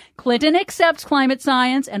 millennials, Clinton accepts climate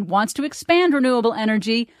science and wants to expand renewable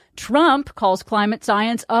energy. Trump calls climate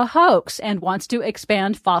science a hoax and wants to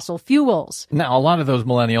expand fossil fuels. Now, a lot of those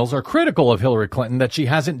millennials are critical of Hillary Clinton, that she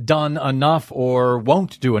hasn't done enough or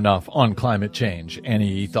won't do enough on climate change.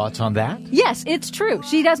 Any thoughts on that? Yes, it's true.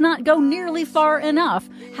 She does not go nearly far enough.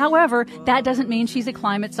 However, that doesn't mean she's a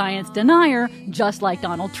climate science denier, just like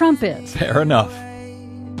Donald Trump is. Fair enough.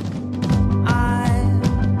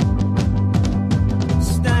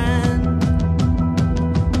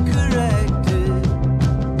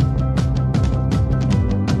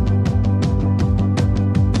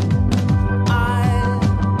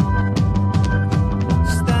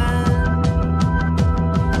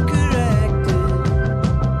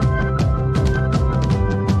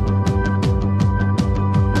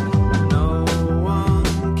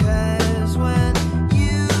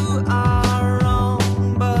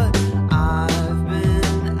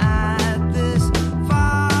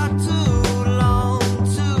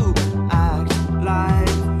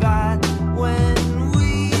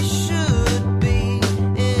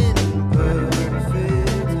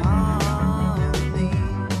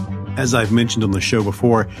 As I've mentioned on the show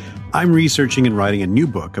before, I'm researching and writing a new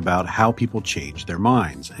book about how people change their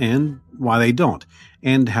minds and why they don't,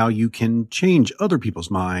 and how you can change other people's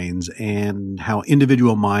minds and how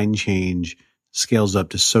individual mind change scales up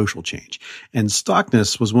to social change. And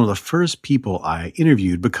Stockness was one of the first people I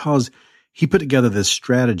interviewed because he put together this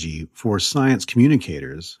strategy for science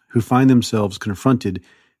communicators who find themselves confronted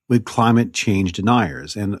with climate change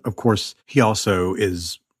deniers. And of course, he also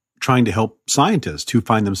is trying to help scientists who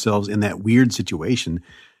find themselves in that weird situation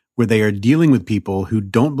where they are dealing with people who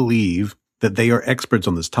don't believe that they are experts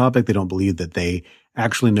on this topic. They don't believe that they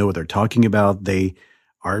actually know what they're talking about. They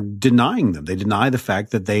are denying them. They deny the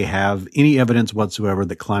fact that they have any evidence whatsoever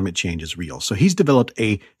that climate change is real. So he's developed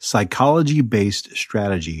a psychology-based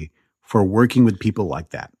strategy for working with people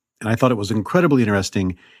like that. And I thought it was incredibly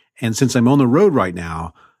interesting. And since I'm on the road right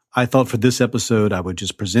now, I thought for this episode, I would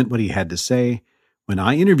just present what he had to say when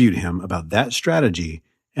I interviewed him about that strategy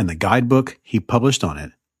and the guidebook he published on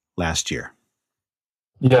it last year.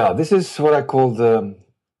 Yeah, this is what I call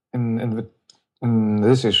in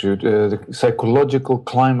this issue, the psychological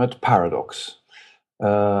climate paradox.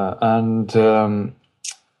 The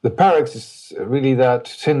paradox is really that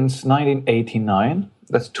since 1989,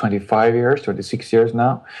 that's 25 years, 26 years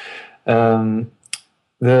now,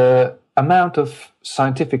 the amount of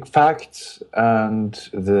scientific facts and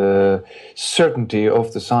the certainty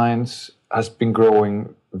of the science has been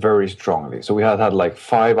growing very strongly. So we had like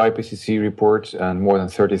 5 IPCC reports and more than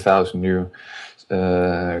 30,000 new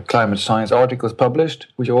climate science articles published,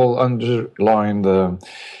 which all underline the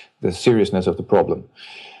seriousness of the problem.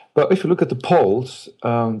 But if you look at the polls,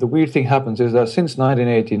 the weird thing happens is that since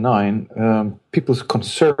 1989, people's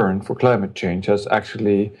concern for climate change has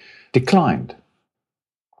actually declined.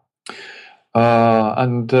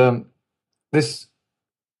 this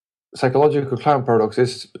psychological climate paradox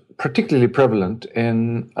is particularly prevalent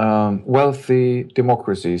in wealthy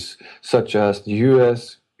democracies such as the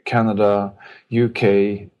US, Canada,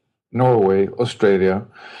 UK, Norway, Australia,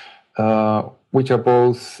 which are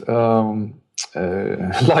both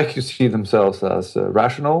like to see themselves as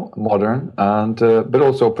rational, modern, and but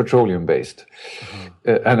also petroleum-based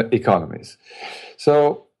and economies.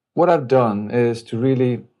 So what I've done is to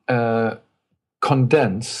really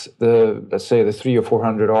condense let's say the 300 or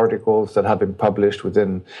 400 articles that have been published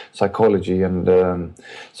within psychology and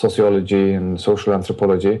sociology and social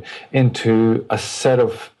anthropology into a set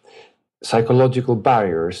of psychological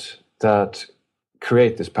barriers that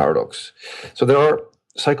create this paradox. So there are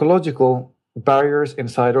psychological barriers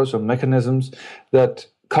inside us, or mechanisms that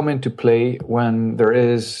come into play when there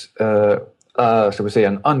is, shall we say,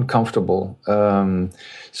 an uncomfortable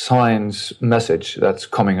science message that's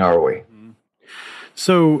coming our way.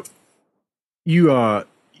 So you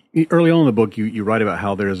early on in the book, you write about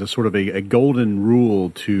how there's a sort of a golden rule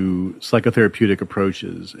to psychotherapeutic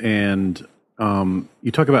approaches. And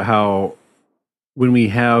you talk about how when we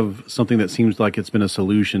have something that seems like it's been a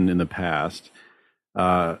solution in the past,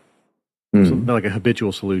 something like a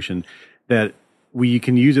habitual solution, that we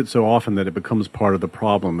can use it so often that it becomes part of the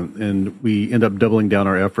problem. And we end up doubling down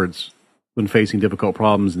our efforts when facing difficult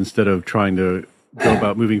problems instead of trying to go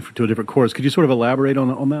about moving to a different course. Could you sort of elaborate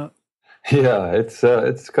on that? Yeah, it's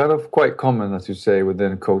kind of quite common, as you say,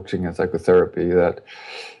 within coaching and psychotherapy, that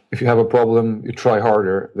if you have a problem, you try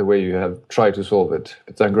harder the way you have tried to solve it.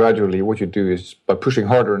 But then gradually what you do is, by pushing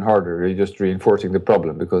harder and harder, you're just reinforcing the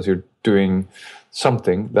problem because you're doing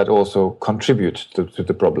something that also contributes to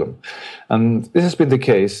the problem. And this has been the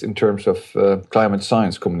case in terms of climate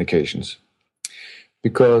science communications.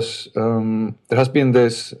 Because there has been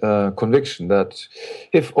this conviction that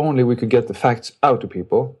if only we could get the facts out to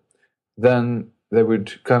people, then they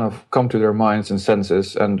would kind of come to their minds and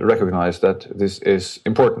senses and recognize that this is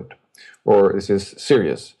important or this is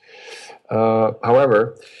serious.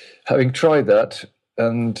 However, having tried that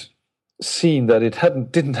and seen that it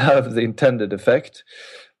didn't have the intended effect,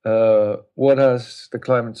 what has the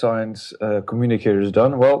climate science communicators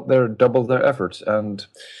done? Well, they're doubled their efforts and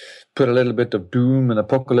put a little bit of doom and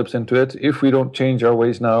apocalypse into it. If we don't change our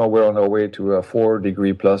ways now, we're on our way to a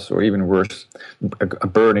 4-degree plus, or even worse, a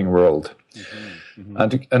burning world.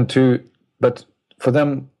 But for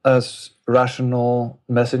them as rational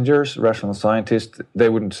messengers, rational scientists, they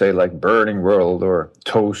wouldn't say like burning world or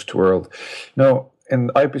toast world. No, in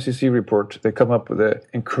the IPCC report, they come up with an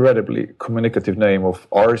incredibly communicative name of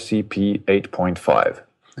RCP 8.5.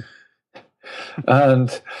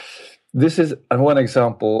 And this is one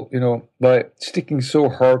example, by sticking so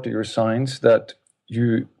hard to your science that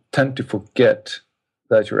you tend to forget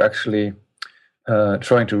that you're actually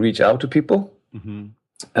trying to reach out to people.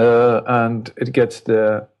 And it gets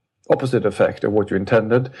the opposite effect of what you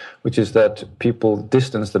intended, which is that people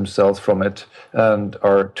distance themselves from it and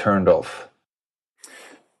are turned off.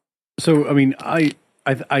 So, I mean,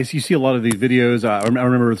 you see a lot of these videos. I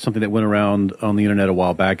remember something that went around on the internet a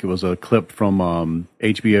while back. It was a clip from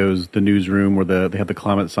HBO's The Newsroom, where they had the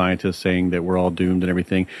climate scientists saying that we're all doomed and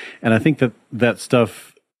everything. And I think that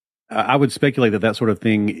stuff, I would speculate that sort of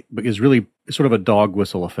thing is really sort of a dog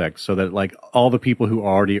whistle effect. So that like all the people who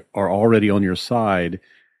are already on your side,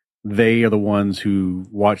 they are the ones who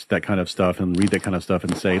watch that kind of stuff and read that kind of stuff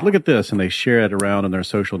and say, look at this, and they share it around on their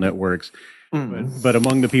social networks. But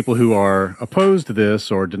among the people who are opposed to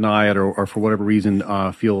this or deny it or for whatever reason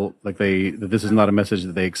feel like that this is not a message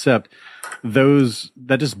that they accept,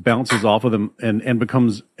 that just bounces off of them and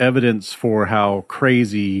becomes evidence for how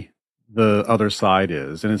crazy the other side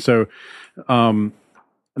is. And so, and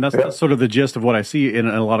that's sort of the gist of what I see in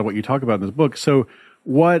a lot of what you talk about in this book. So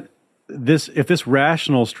if this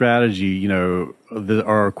rational strategy,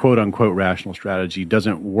 our quote unquote rational strategy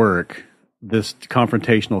doesn't work, this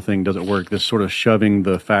confrontational thing doesn't work, this sort of shoving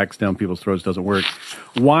the facts down people's throats doesn't work,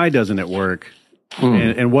 why doesn't it work?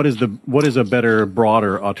 And what is a better,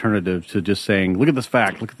 broader alternative to just saying, look at this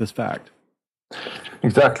fact?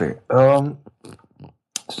 Exactly.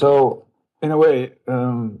 So, in a way,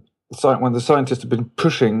 when the scientists have been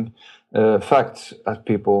pushing facts at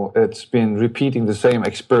people, it's been repeating the same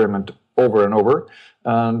experiment over and over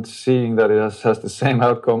and seeing that it has the same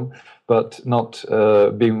outcome, but not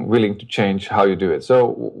being willing to change how you do it.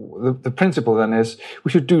 So the principle then is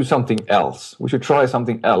we should do something else. We should try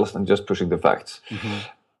something else than just pushing the facts.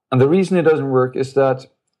 And the reason it doesn't work is that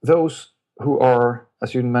those who are,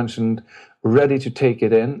 as you mentioned, ready to take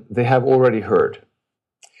it in, they have already heard.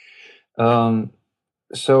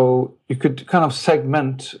 So you could kind of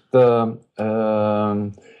segment the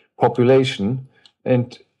population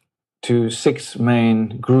into 6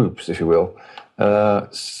 main groups, if you will.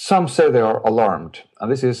 Some say they are alarmed,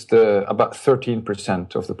 and this is about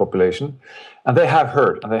 13% of the population, and they have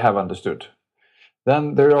heard and they have understood.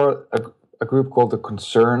 Then there are a group called the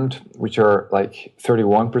concerned, which are like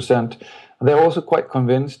 31%, and they're also quite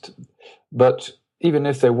convinced, but even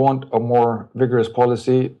if they want a more vigorous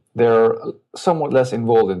policy, they're somewhat less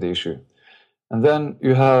involved in the issue. And then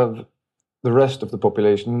you have the rest of the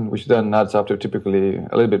population, which then adds up to typically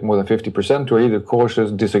a little bit more than 50%, who are either cautious,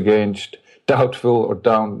 disengaged, doubtful, or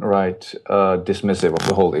downright dismissive of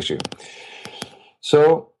the whole issue.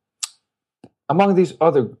 So among these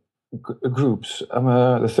other groups,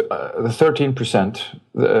 the 13%,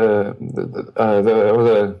 or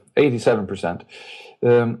the 87%,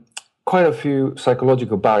 quite a few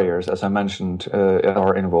psychological barriers, as I mentioned,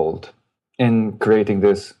 are involved in creating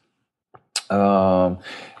this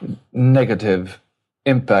negative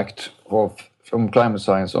impact from climate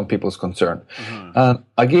science on people's concern. And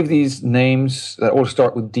I give these names that all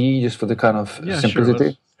start with D, just for the kind of simplicity.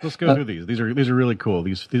 Sure. Let's go through these. These are really cool.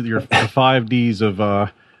 These are the 5 Ds of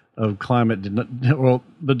climate. Not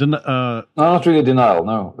really denial.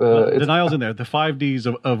 No, denial's in there. The 5 Ds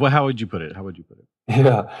of how would you put it?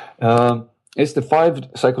 Yeah. It's the 5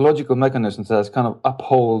 psychological mechanisms that kind of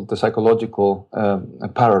uphold the psychological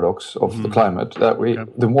paradox of the climate. That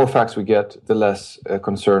the more facts we get, the less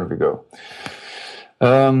concerned we go.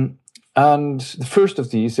 And the first of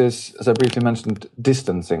these is, as I briefly mentioned,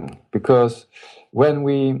 distancing. Because when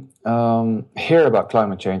we hear about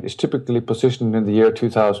climate change, it's typically positioned in the year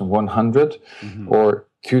 2100 or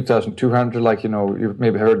 2200. Like, you've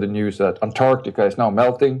maybe heard the news that Antarctica is now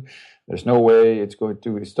melting. There's no way it's going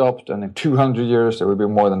to be stopped, and in 200 years there will be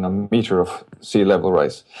more than a meter of sea level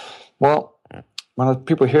rise. Well, when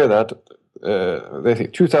people hear that, they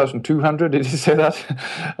think 2,200. Did you say that?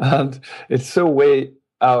 And it's so way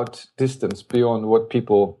out distance beyond what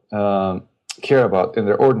people care about in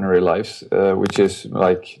their ordinary lives, which is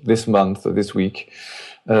like this month or this week,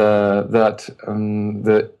 that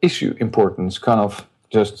the issue importance kind of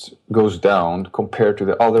just goes down compared to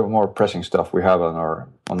the other more pressing stuff we have on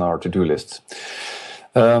our to-do lists.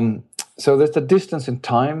 So there's the distance in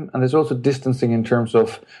time, and there's also distancing in terms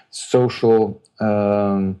of social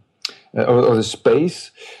or the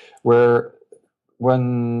space, where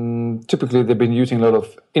when typically they've been using a lot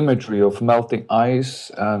of imagery of melting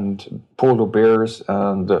ice and polar bears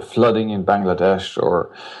and flooding in Bangladesh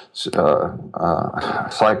or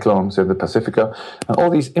cyclones in the Pacifica. And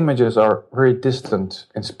all these images are very distant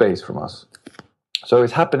in space from us. So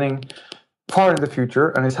it's happening far in the future,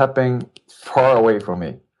 and it's happening far away from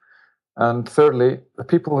me. And thirdly, the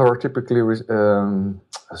people who are typically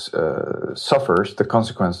suffers the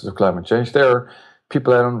consequences of climate change, they're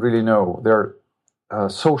people I don't really know. They're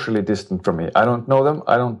socially distant from me. I don't know them.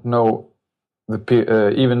 I don't know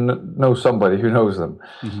even know somebody who knows them.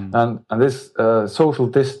 And this social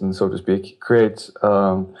distance, so to speak, creates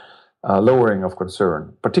a lowering of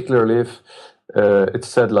concern, particularly if it's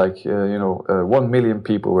said 1 million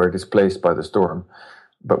people were displaced by the storm.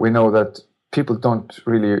 But we know that people don't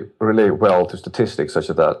really relate well to statistics such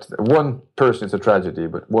as that. 1 person is a tragedy,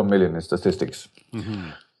 but 1 million is statistics.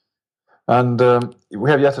 And we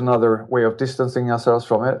have yet another way of distancing ourselves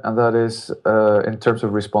from it, and that is in terms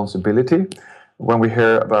of responsibility. When we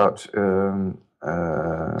hear about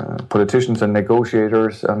politicians and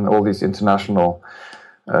negotiators and all these international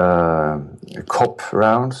COP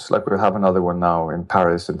rounds, like we'll have another one now in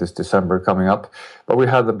Paris in this December coming up. But we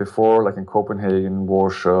had them before, like in Copenhagen,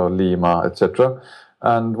 Warsaw, Lima, etc.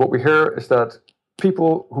 And what we hear is that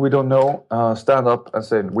people who we don't know stand up and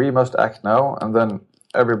say, we must act now, and then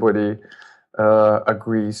everybody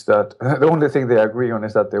agrees that the only thing they agree on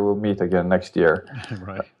is that they will meet again next year.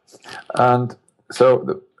 Right. And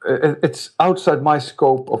so it's outside my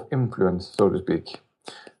scope of influence, so to speak.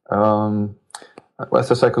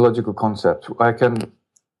 As a psychological concept, I can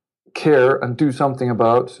care and do something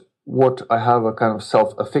about what I have a kind of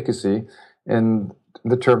self-efficacy in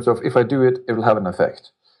the terms of if I do it, it will have an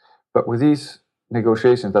effect. But with these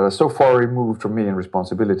negotiations that are so far removed from me in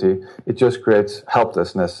responsibility, it just creates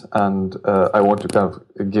helplessness, and I want to kind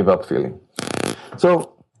of give up feeling.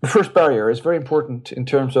 So the first barrier is very important in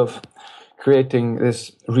terms of creating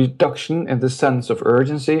this reduction in the sense of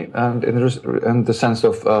urgency and in the sense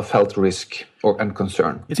of felt risk and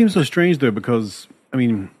concern. It seems so strange, though, because, I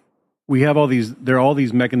mean, there are all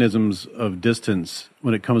these mechanisms of distance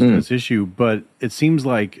when it comes to this issue, but it seems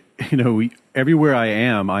like, everywhere I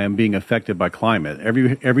am being affected by climate.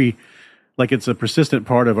 like it's a persistent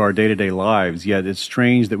part of our day-to-day lives, yet it's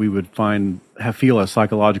strange that we would feel a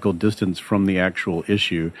psychological distance from the actual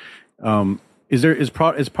issue. Is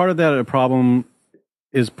part of that a problem?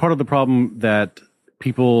 Is part of the problem that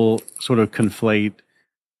people sort of conflate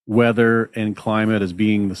weather and climate as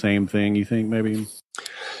being the same thing, you think, maybe?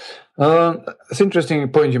 It's an interesting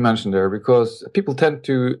point you mentioned there, because people tend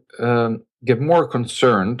to get more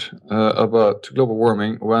concerned about global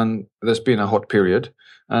warming when there's been a hot period.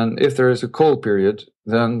 And if there is a cold period,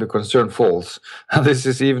 then the concern falls. And this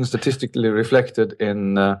is even statistically reflected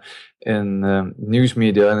in news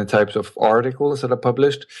media and the types of articles that are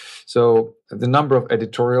published. So the number of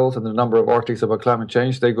editorials and the number of articles about climate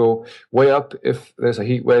change, they go way up if there's a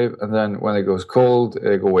heat wave, and then when it goes cold,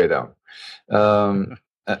 they go way down.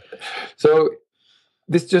 So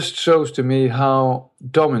this just shows to me how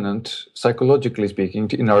dominant, psychologically speaking,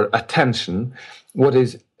 in our attention, what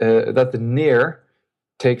is that the near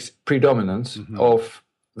takes predominance of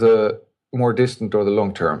the more distant or the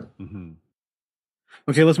long term.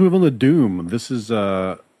 Okay, let's move on to doom. This is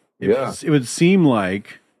it would seem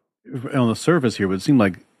like, on the surface here, it would seem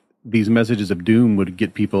like these messages of doom would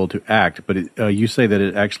get people to act, but you say that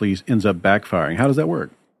it actually ends up backfiring. How does that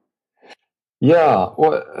work? Yeah,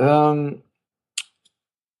 well,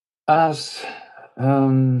 as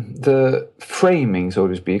the framing, so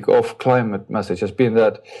to speak, of climate message has been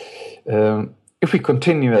that if we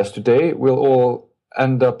continue as today, we'll all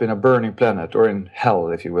end up in a burning planet, or in hell,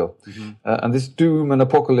 if you will. And this doom and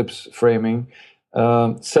apocalypse framing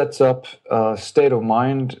sets up a state of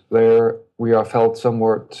mind where we are felt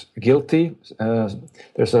somewhat guilty.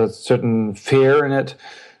 There's a certain fear in it.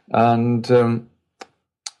 And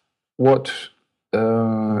what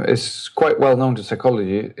is quite well known to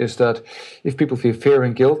psychology is that if people feel fear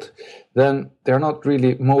and guilt, then they're not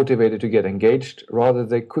really motivated to get engaged. Rather,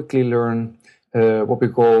 they quickly learn what we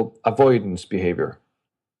call avoidance behavior.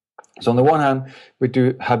 So on the one hand, we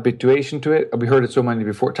do habituation to it. We heard it so many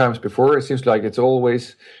times before. It seems like it's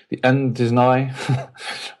always the end is nigh,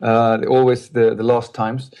 always the last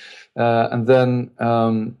times. And then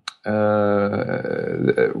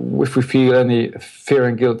if we feel any fear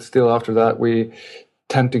and guilt still after that, we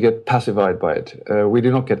tend to get pacified by it. We do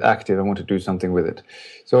not get active and want to do something with it.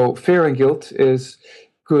 So fear and guilt is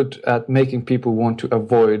good at making people want to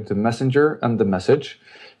avoid the messenger and the message.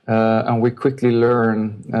 And we quickly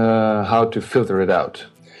learn how to filter it out.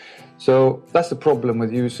 So that's the problem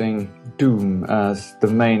with using doom as the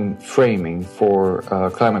main framing for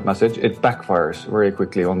climate message. It backfires very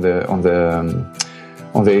quickly on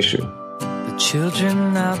the issue. The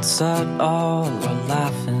children outside all are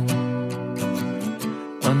laughing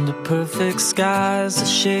under perfect skies, the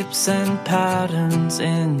shapes and patterns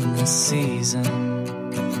in the season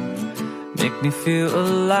make me feel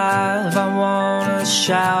alive. I wanna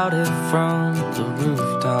shout it from the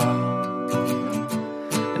rooftop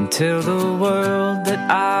and tell the world that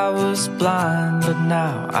I was blind, but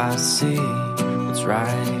now I see what's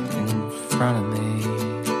right in front of me.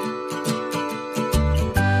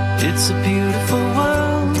 It's a beautiful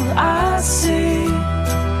world I see,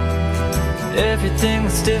 everything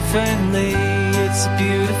that's differently. It's a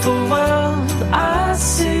beautiful world I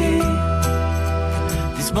see,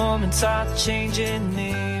 these moments are changing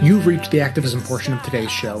me. You've reached the activism portion of today's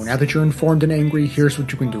show. Now that you're informed and angry, here's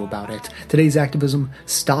what you can do about it. Today's activism: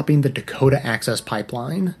 stopping the Dakota Access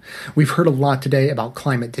Pipeline. We've heard a lot today about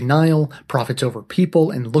climate denial, profits over people,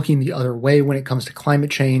 and looking the other way when it comes to climate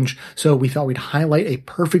change, so we thought we'd highlight a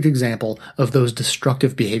perfect example of those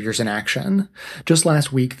destructive behaviors in action. Just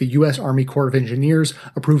last week, the U.S. Army Corps of Engineers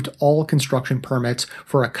approved all construction permits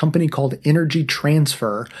for a company called Energy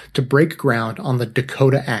Transfer to break ground on the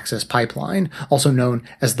Dakota Access Pipeline, also known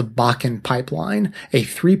as the Bakken Pipeline, a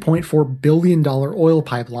 $3.4 billion oil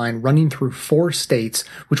pipeline running through 4 states,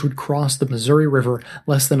 which would cross the Missouri River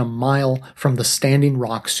less than a mile from the Standing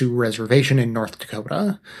Rock Sioux Reservation in North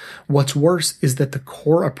Dakota. What's worse is that the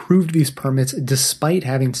Corps approved these permits despite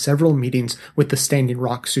having several meetings with the Standing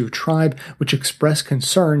Rock Sioux tribe, which expressed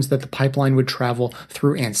concerns that the pipeline would travel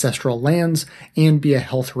through ancestral lands and be a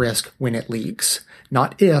health risk when it leaks.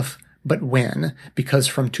 Not if, but when, because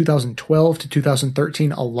from 2012 to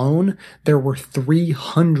 2013 alone, there were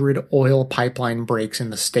 300 oil pipeline breaks in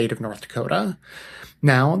the state of North Dakota.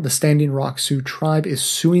 Now, the Standing Rock Sioux tribe is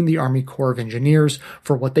suing the Army Corps of Engineers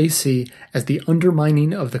for what they see as the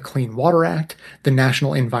undermining of the Clean Water Act, the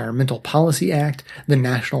National Environmental Policy Act, the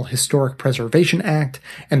National Historic Preservation Act,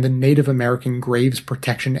 and the Native American Graves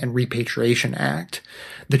Protection and Repatriation Act.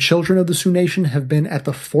 The children of the Sioux Nation have been at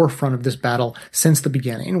the forefront of this battle since the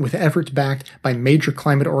beginning, with efforts backed by major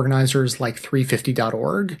climate organizers like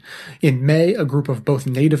 350.org. In May, a group of both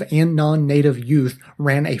Native and non-Native youth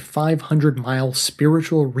ran a 500-mile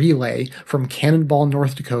spiritual relay from Cannonball,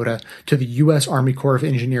 North Dakota to the U.S. Army Corps of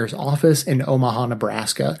Engineers office in Omaha,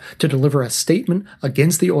 Nebraska to deliver a statement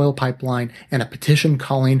against the oil pipeline and a petition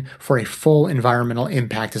calling for a full environmental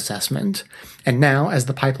impact assessment. And now, as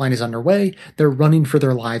the pipeline is underway, they're running for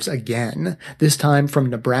their lives again, this time from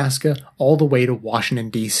Nebraska all the way to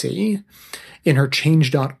Washington, D.C. In her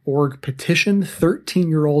Change.org petition,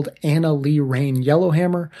 13-year-old Anna Lee Rain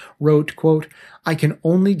Yellowhammer wrote, quote, "I can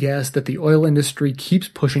only guess that the oil industry keeps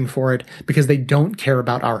pushing for it because they don't care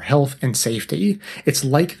about our health and safety. It's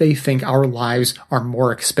like they think our lives are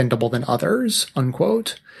more expendable than others,"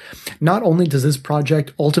 unquote. Not only does this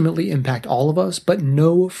project ultimately impact all of us, but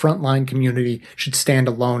no frontline community should stand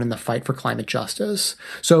alone in the fight for climate justice.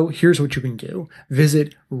 So here's what you can do.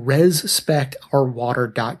 Visit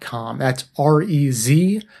respectourwater.com. That's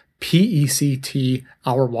REZPECT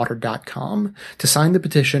ourwater.com to sign the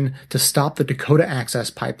petition to stop the Dakota Access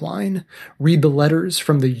Pipeline, read the letters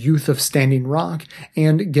from the youth of Standing Rock,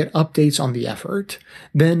 and get updates on the effort.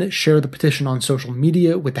 Then share the petition on social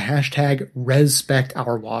media with the hashtag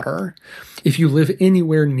RespectOurWater. If you live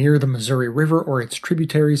anywhere near the Missouri River or its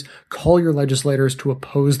tributaries, call your legislators to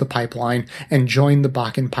oppose the pipeline and join the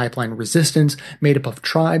Bakken Pipeline Resistance, made up of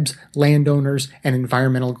tribes, landowners, and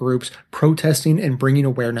environmental groups protesting and bringing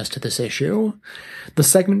awareness to this issue. The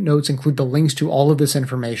segment notes include the links to all of this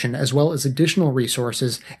information, as well as additional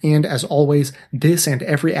resources, and as always, this and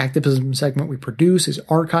every activism segment we produce is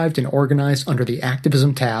archived and organized under the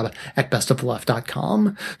Activism tab at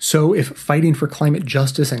bestoftheleft.com. So if fighting for climate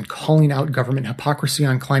justice and calling out government hypocrisy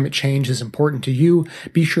on climate change is important to you,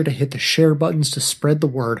 be sure to hit the share buttons to spread the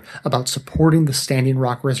word about supporting the Standing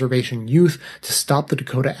Rock Reservation youth to stop the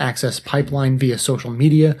Dakota Access Pipeline via social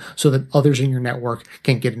media so that others in your network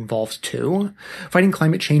can get involved too. Fighting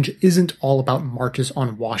climate change isn't all about marches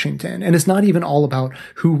on Washington, and it's not even all about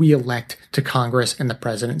who we elect to Congress and the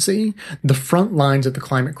presidency. The front lines of the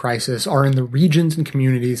climate crisis are in the regions and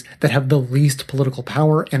communities that have the least political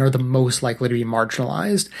power and are the most likely to be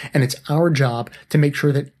marginalized, and it's our job to make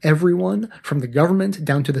sure that everyone, from the government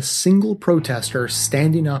down to the single protester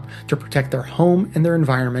standing up to protect their home and their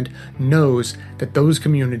environment, knows that those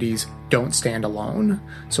communities don't stand alone.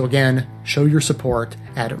 So again, show your support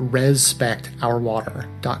at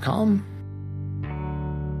respectourwater.com.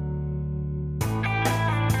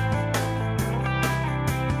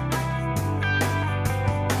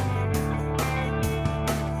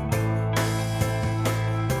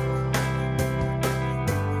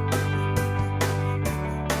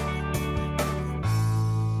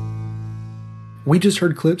 We just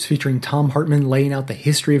heard clips featuring Thom Hartmann laying out the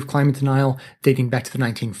history of climate denial dating back to the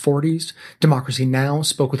 1940s. Democracy Now!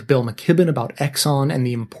 Spoke with Bill McKibben about Exxon and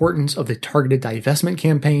the importance of the targeted divestment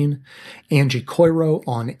campaign. Angie Coiro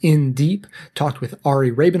on In Deep talked with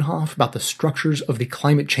Ari Rabenhoff about the structures of the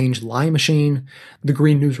climate change lie machine. The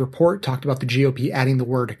Green News Report talked about the GOP adding the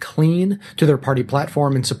word clean to their party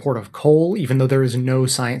platform in support of coal, even though there is no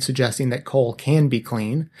science suggesting that coal can be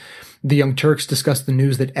clean. The Young Turks discussed the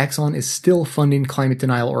news that Exxon is still funding climate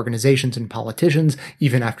denial organizations and politicians,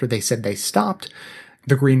 even after they said they stopped.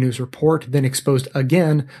 The Green News Report then exposed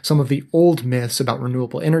again some of the old myths about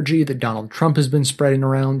renewable energy that Donald Trump has been spreading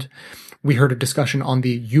around. We heard a discussion on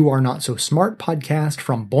the You Are Not So Smart podcast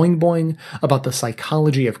from Boing Boing about the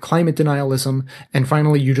psychology of climate denialism. And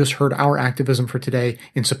finally, you just heard our activism for today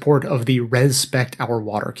in support of the Respect Our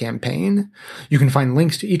Water campaign. You can find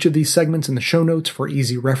links to each of these segments in the show notes for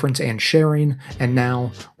easy reference and sharing. And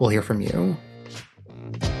now we'll hear from you.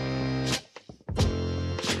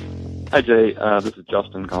 Hi, Jay. This is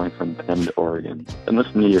Justin calling from Bend, Oregon. Been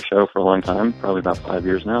listening to your show for a long time, probably about 5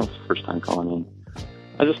 years now. It's the first time calling in.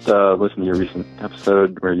 I just listened to your recent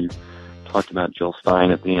episode where you talked about Jill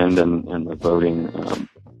Stein at the end and the voting,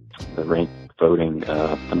 the ranked voting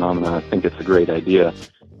phenomena. I think it's a great idea.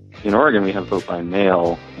 In Oregon, we have vote by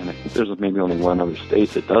mail, and I think there's maybe only one other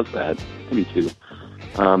state that does that, maybe two.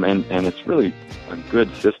 And it's really a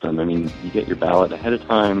good system. I mean, you get your ballot ahead of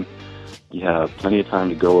time. You have plenty of time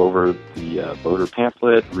to go over the voter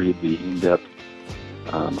pamphlet, read the in-depth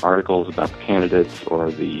articles about the candidates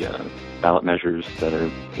or the ballot measures that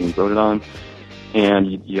are being voted on.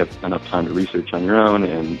 and you have enough time to research on your own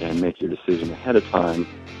and make your decision ahead of time.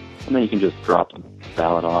 And then you can just drop the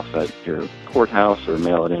ballot off at your courthouse or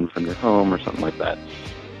mail it in from your home or something like that.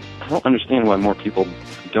 I don't understand why more people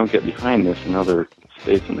don't get behind this in other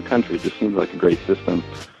states in the country. It just seems like a great system.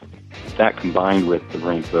 That combined with the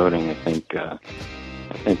ranked voting, I think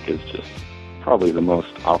is just probably the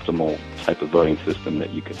most optimal type of voting system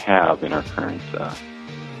that you could have in our current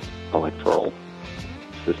electoral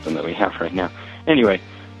system that we have right now. Anyway,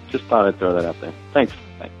 just thought I'd throw that out there. Thanks.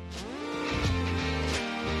 Bye.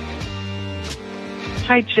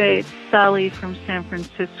 Hi, Jay. It's Sally from San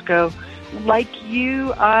Francisco. Like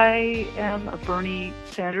you, I am a Bernie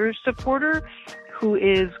Sanders supporter who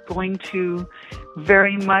is going to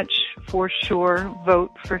very much, for sure,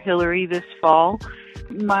 vote for Hillary this fall.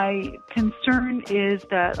 My concern is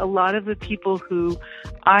that a lot of the people who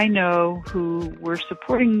I know who were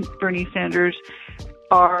supporting Bernie Sanders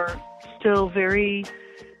are still very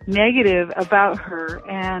negative about her,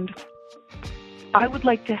 and I would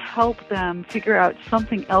like to help them figure out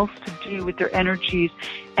something else to do with their energies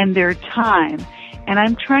and their time. And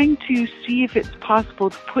I'm trying to see if it's possible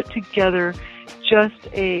to put together just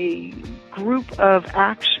a group of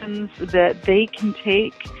actions that they can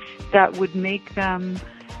take that would make them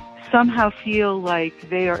somehow feel like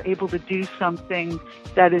they are able to do something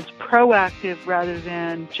that is proactive rather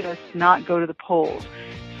than just not go to the polls.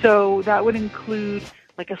 So that would include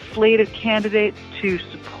like a slate of candidates to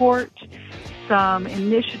support, some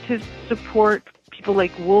initiatives to support, people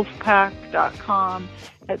like wolfpack.com,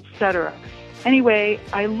 etc. Anyway,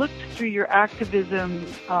 I looked through your activism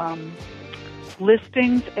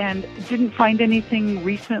listings and didn't find anything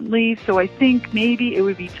recently, so I think maybe it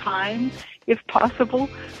would be time, if possible,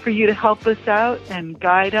 for you to help us out and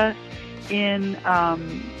guide us in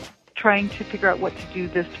trying to figure out what to do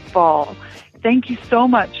this fall. Thank you so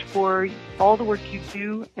much for all the work you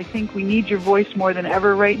do. I think we need your voice more than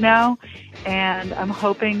ever right now, and I'm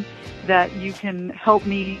hoping that you can help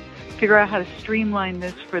me figure out how to streamline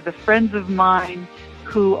this for the friends of mine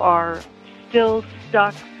who are still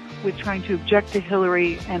stuck with trying to object to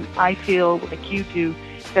Hillary, and I feel like you do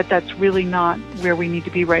that that's really not where we need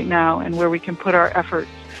to be right now and where we can put our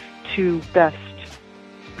efforts to best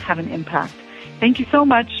have an impact. Thank you so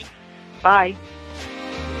much. Bye.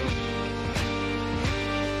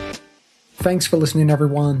 Thanks for listening,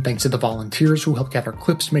 everyone. Thanks to the volunteers who helped gather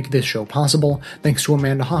clips to make this show possible. Thanks to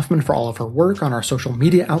Amanda Hoffman for all of her work on our social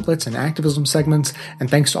media outlets and activism segments. And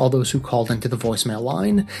thanks to all those who called into the voicemail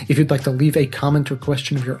line. If you'd like to leave a comment or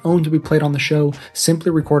question of your own to be played on the show, simply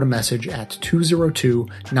record a message at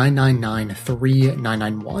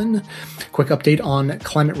 202-999-3991. Quick update on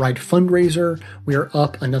Climate Ride fundraiser. We are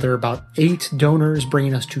up another about 8 donors,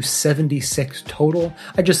 bringing us to 76 total.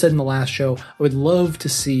 I just said in the last show, I would love to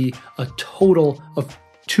see a total of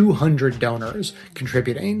 200 donors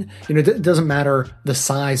contributing. It doesn't matter the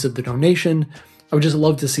size of the donation. I would just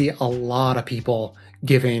love to see a lot of people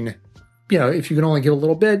giving. If you can only give a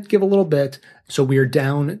little bit, give a little bit. So we are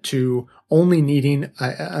down to only needing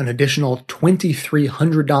an additional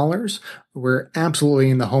 $2,300. We're absolutely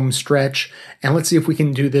in the home stretch. And let's see if we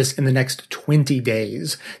can do this in the next 20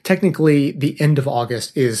 days. Technically, the end of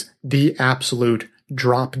August is the absolute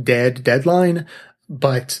drop dead deadline.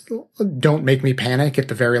 But don't make me panic at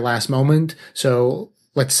the very last moment. So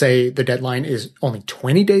let's say the deadline is only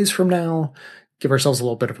 20 days from now. Give ourselves a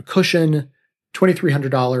little bit of a cushion.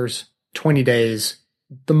 $2,300, 20 days,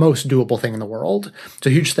 the most doable thing in the world. So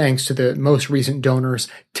huge thanks to the most recent donors,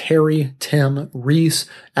 Terry, Tim, Reese,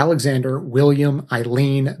 Alexander, William,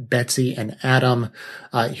 Eileen, Betsy, and Adam.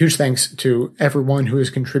 Huge thanks to everyone who has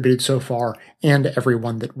contributed so far and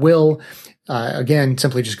everyone that will. Again,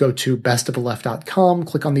 simply just go to bestoftheleft.com,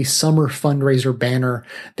 click on the summer fundraiser banner.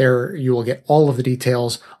 There you will get all of the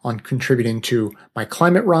details on contributing to my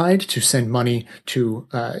climate ride to send money to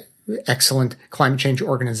excellent climate change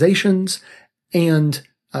organizations. And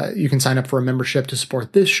you can sign up for a membership to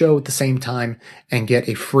support this show at the same time and get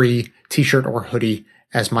a free t-shirt or hoodie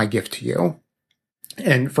as my gift to you.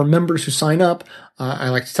 And for members who sign up, I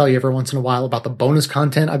like to tell you every once in a while about the bonus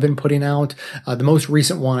content I've been putting out. The most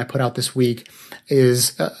recent one I put out this week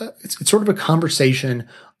is it's sort of a conversation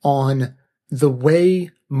on the way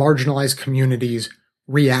marginalized communities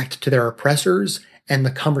react to their oppressors and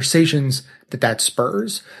the conversations that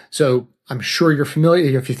spurs. So I'm sure you're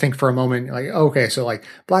familiar if you think for a moment, like, okay, so like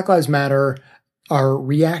Black Lives Matter are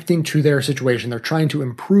reacting to their situation. They're trying to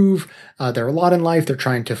improve their lot in life. They're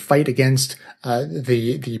trying to fight against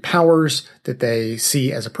the powers that they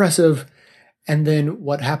see as oppressive. And then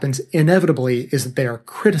what happens inevitably is that they are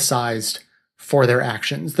criticized for their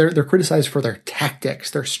actions. They're criticized for their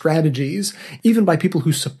tactics, their strategies, even by people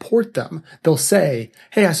who support them. They'll say,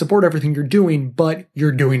 hey, I support everything you're doing, but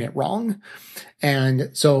you're doing it wrong.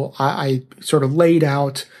 And so I sort of laid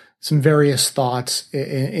out some various thoughts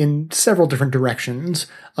in several different directions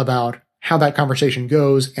about how that conversation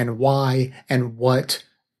goes and why and what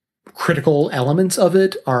critical elements of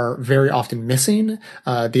it are very often missing,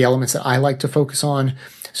 the elements that I like to focus on.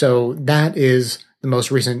 So that is the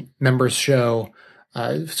most recent members show.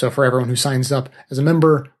 So for everyone who signs up as a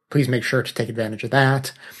member, please make sure to take advantage of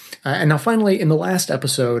that. And now finally, in the last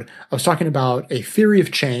episode, I was talking about a theory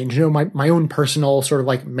of change, my own personal sort of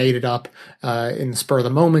like made it up in the spur of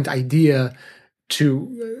the moment idea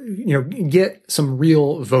to, get some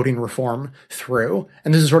real voting reform through.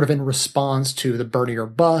 And this is sort of in response to the Bernie or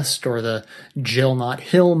Bust or the Jill not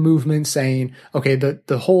Hill movement saying, okay,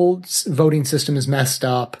 the whole voting system is messed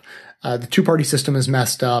up. The two-party system is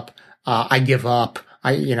messed up. I give up.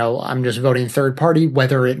 I'm just voting third party,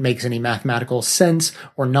 whether it makes any mathematical sense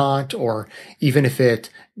or not, or even if it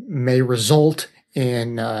may result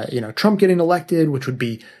in, Trump getting elected, which would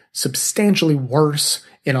be substantially worse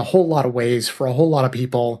in a whole lot of ways for a whole lot of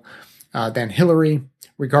people, than Hillary,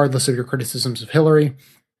 regardless of your criticisms of Hillary.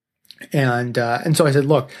 And so I said,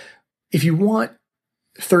 look, if you want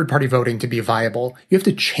third-party voting to be viable, you have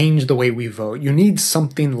to change the way we vote. You need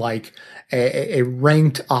something like a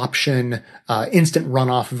ranked option, instant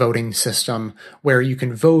runoff voting system where you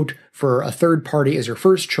can vote for a third party as your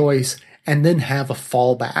first choice and then have a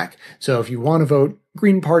fallback. So if you want to vote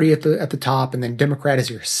Green Party at the top and then Democrat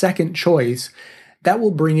as your second choice, that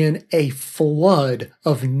will bring in a flood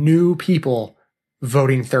of new people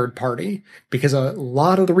voting third party, because a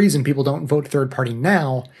lot of the reason people don't vote third party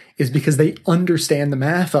now is because they understand the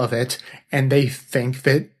math of it and they think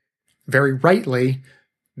that very rightly,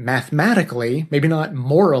 mathematically, maybe not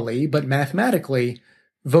morally, but mathematically,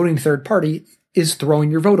 voting third party is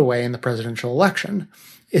throwing your vote away in the presidential election,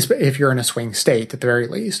 if you're in a swing state at the very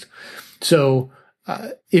least. So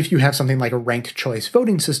if you have something like a ranked choice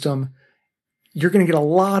voting system, you're going to get a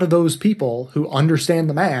lot of those people who understand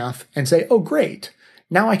the math and say, oh, great,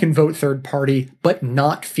 now I can vote third party, but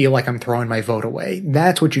not feel like I'm throwing my vote away.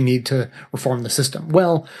 That's what you need to reform the system.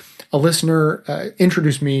 Well, a listener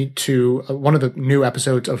introduced me to one of the new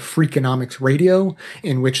episodes of Freakonomics Radio,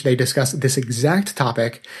 in which they discuss this exact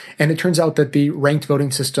topic. And it turns out that the ranked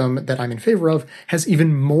voting system that I'm in favor of has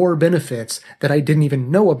even more benefits that I didn't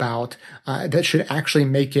even know about, that should actually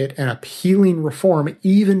make it an appealing reform,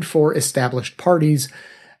 even for established parties,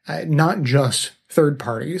 not just third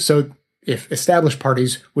parties. So if established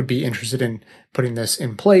parties would be interested in putting this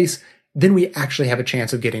in place, then we actually have a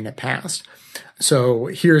chance of getting it passed. So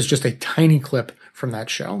here's just a tiny clip from that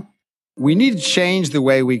show. We need to change the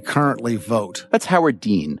way we currently vote. That's Howard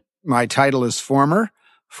Dean. My title is former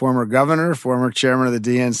governor, former chairman of the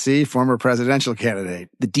DNC, former presidential candidate.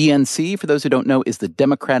 The DNC, for those who don't know, is the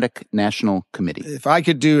Democratic National Committee. If I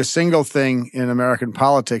could do a single thing in American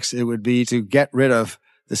politics, it would be to get rid of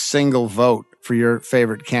the single vote for your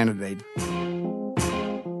favorite candidate.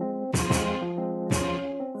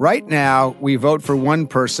 Right now, we vote for one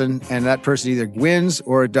person, and that person either wins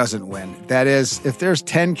or it doesn't win. That is, if there's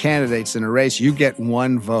 10 candidates in a race, you get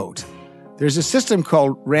one vote. There's a system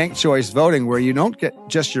called ranked choice voting where you don't get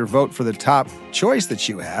just your vote for the top choice that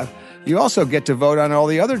you have. You also get to vote on all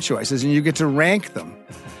the other choices, and you get to rank them.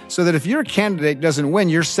 So that if your candidate doesn't win,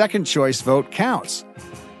 your second choice vote counts.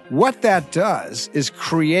 What that does is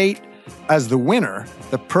create, as the winner,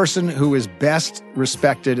 the person who is best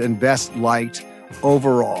respected and best liked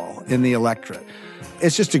overall in the electorate.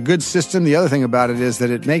 It's just a good system. The other thing about it is that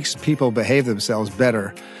it makes people behave themselves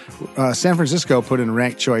better. San Francisco put in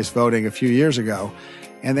ranked choice voting a few years ago,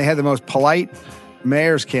 and they had the most polite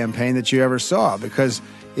mayor's campaign that you ever saw, because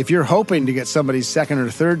if you're hoping to get somebody's second or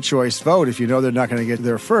third choice vote, if you know they're not going to get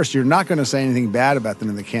there first, you're not going to say anything bad about them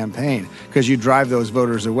in the campaign, because you drive those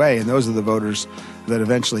voters away, and those are the voters that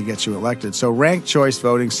eventually get you elected. So ranked choice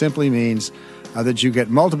voting simply means that you get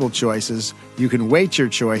multiple choices, you can weight your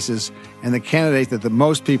choices, and the candidate that the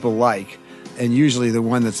most people like, and usually the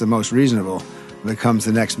one that's the most reasonable, becomes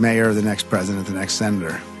the next mayor, the next president, the next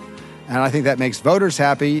senator. And I think that makes voters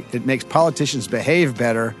happy, it makes politicians behave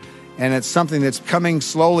better, and it's something that's coming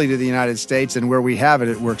slowly to the United States, and where we have it,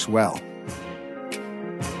 it works well.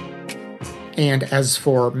 And as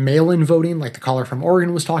for mail-in voting, like the caller from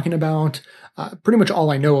Oregon was talking about, Pretty much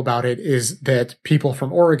all I know about it is that people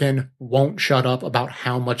from Oregon won't shut up about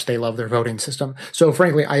how much they love their voting system. So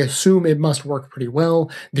frankly, I assume it must work pretty well.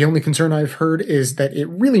 The only concern I've heard is that it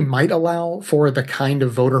really might allow for the kind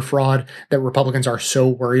of voter fraud that Republicans are so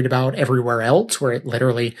worried about everywhere else, where it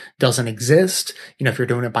literally doesn't exist. If you're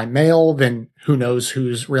doing it by mail, then who knows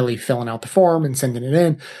who's really filling out the form and sending it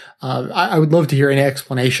in. I would love to hear any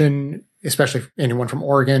explanation, especially anyone from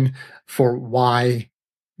Oregon, for why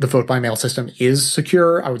the vote by mail system is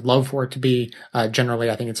secure. I would love for it to be. Generally,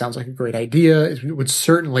 I think it sounds like a great idea. It would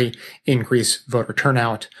certainly increase voter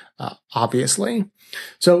turnout, obviously.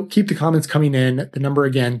 So keep the comments coming in. The number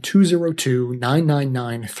again,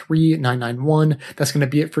 202-999-3991. That's going to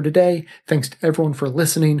be it for today. Thanks to everyone for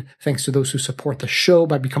listening. Thanks to those who support the show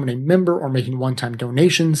by becoming a member or making one-time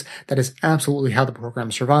donations. That is absolutely how the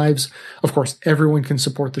program survives. Of course, everyone can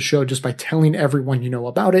support the show just by telling everyone you know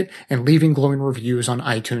about it and leaving glowing reviews on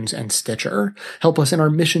iTunes and Stitcher. Help us in our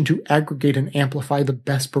mission to aggregate and amplify the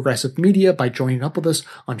best progressive media by joining up with us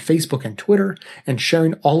on Facebook and Twitter and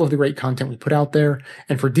sharing all of the great content we put out there.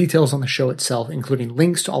 And for details on the show itself, including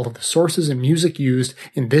links to all of the sources and music used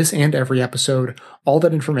in this and every episode, all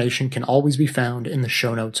that information can always be found in the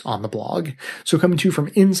show notes on the blog. So coming to you from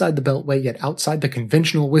inside the Beltway, yet outside the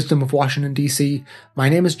conventional wisdom of Washington, D.C., my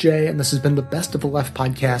name is Jay, and this has been the Best of the Left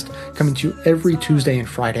podcast, coming to you every Tuesday and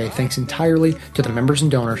Friday, thanks entirely to the members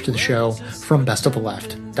and donors to the show from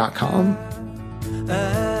bestoftheleft.com.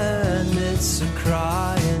 And it's a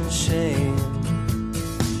crying shame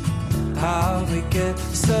how we get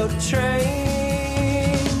so trained.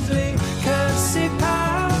 We can't see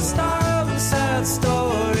past our own sad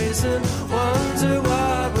stories and wonder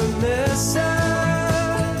what we're missing.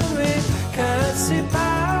 We can't see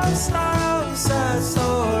past our own sad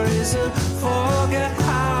stories and forget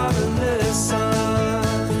how to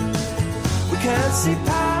listen. We can't see past